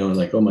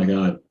 Like, oh my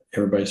God,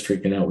 everybody's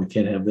freaking out. We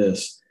can't have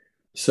this.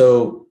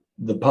 So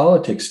the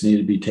politics need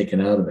to be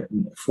taken out of it.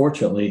 And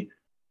fortunately,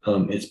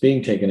 it's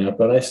being taken out,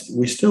 but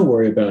we still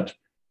worry about,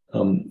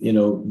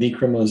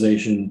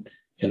 decriminalization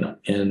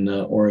in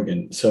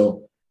Oregon.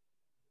 So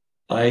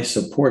I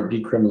support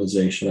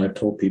decriminalization. I've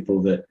told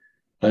people that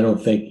I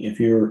don't think if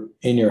you're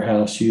in your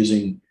house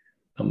using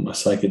a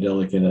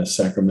psychedelic in a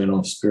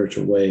sacramental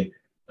spiritual way,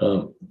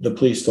 the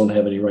police don't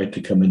have any right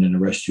to come in and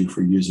arrest you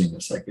for using a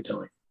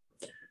psychedelic.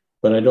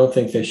 But I don't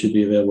think they should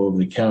be available over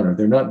the counter.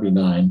 They're not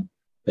benign.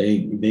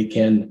 They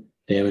can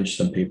damage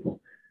some people.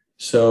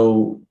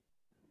 So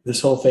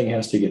this whole thing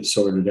has to get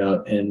sorted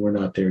out, and we're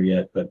not there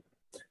yet. But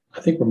I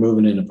think we're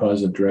moving in a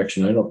positive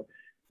direction.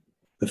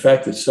 The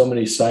fact that so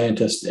many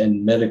scientists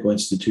and medical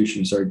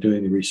institutions are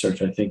doing the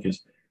research, I think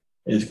is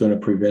going to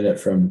prevent it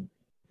from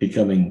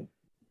becoming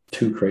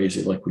too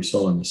crazy like we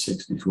saw in the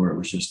 60s, where it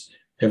was just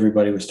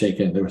everybody was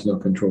taking it. There was no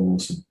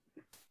controls.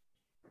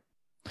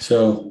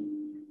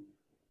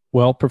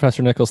 Well,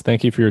 Professor Nichols,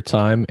 thank you for your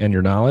time and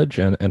your knowledge.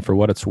 And for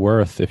what it's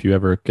worth, if you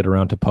ever get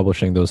around to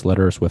publishing those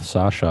letters with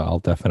Sasha, I'll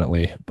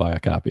definitely buy a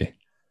copy.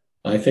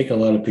 I think a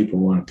lot of people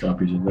want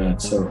copies of that.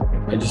 So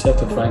I just have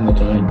to find the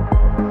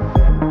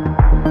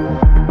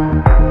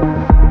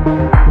time.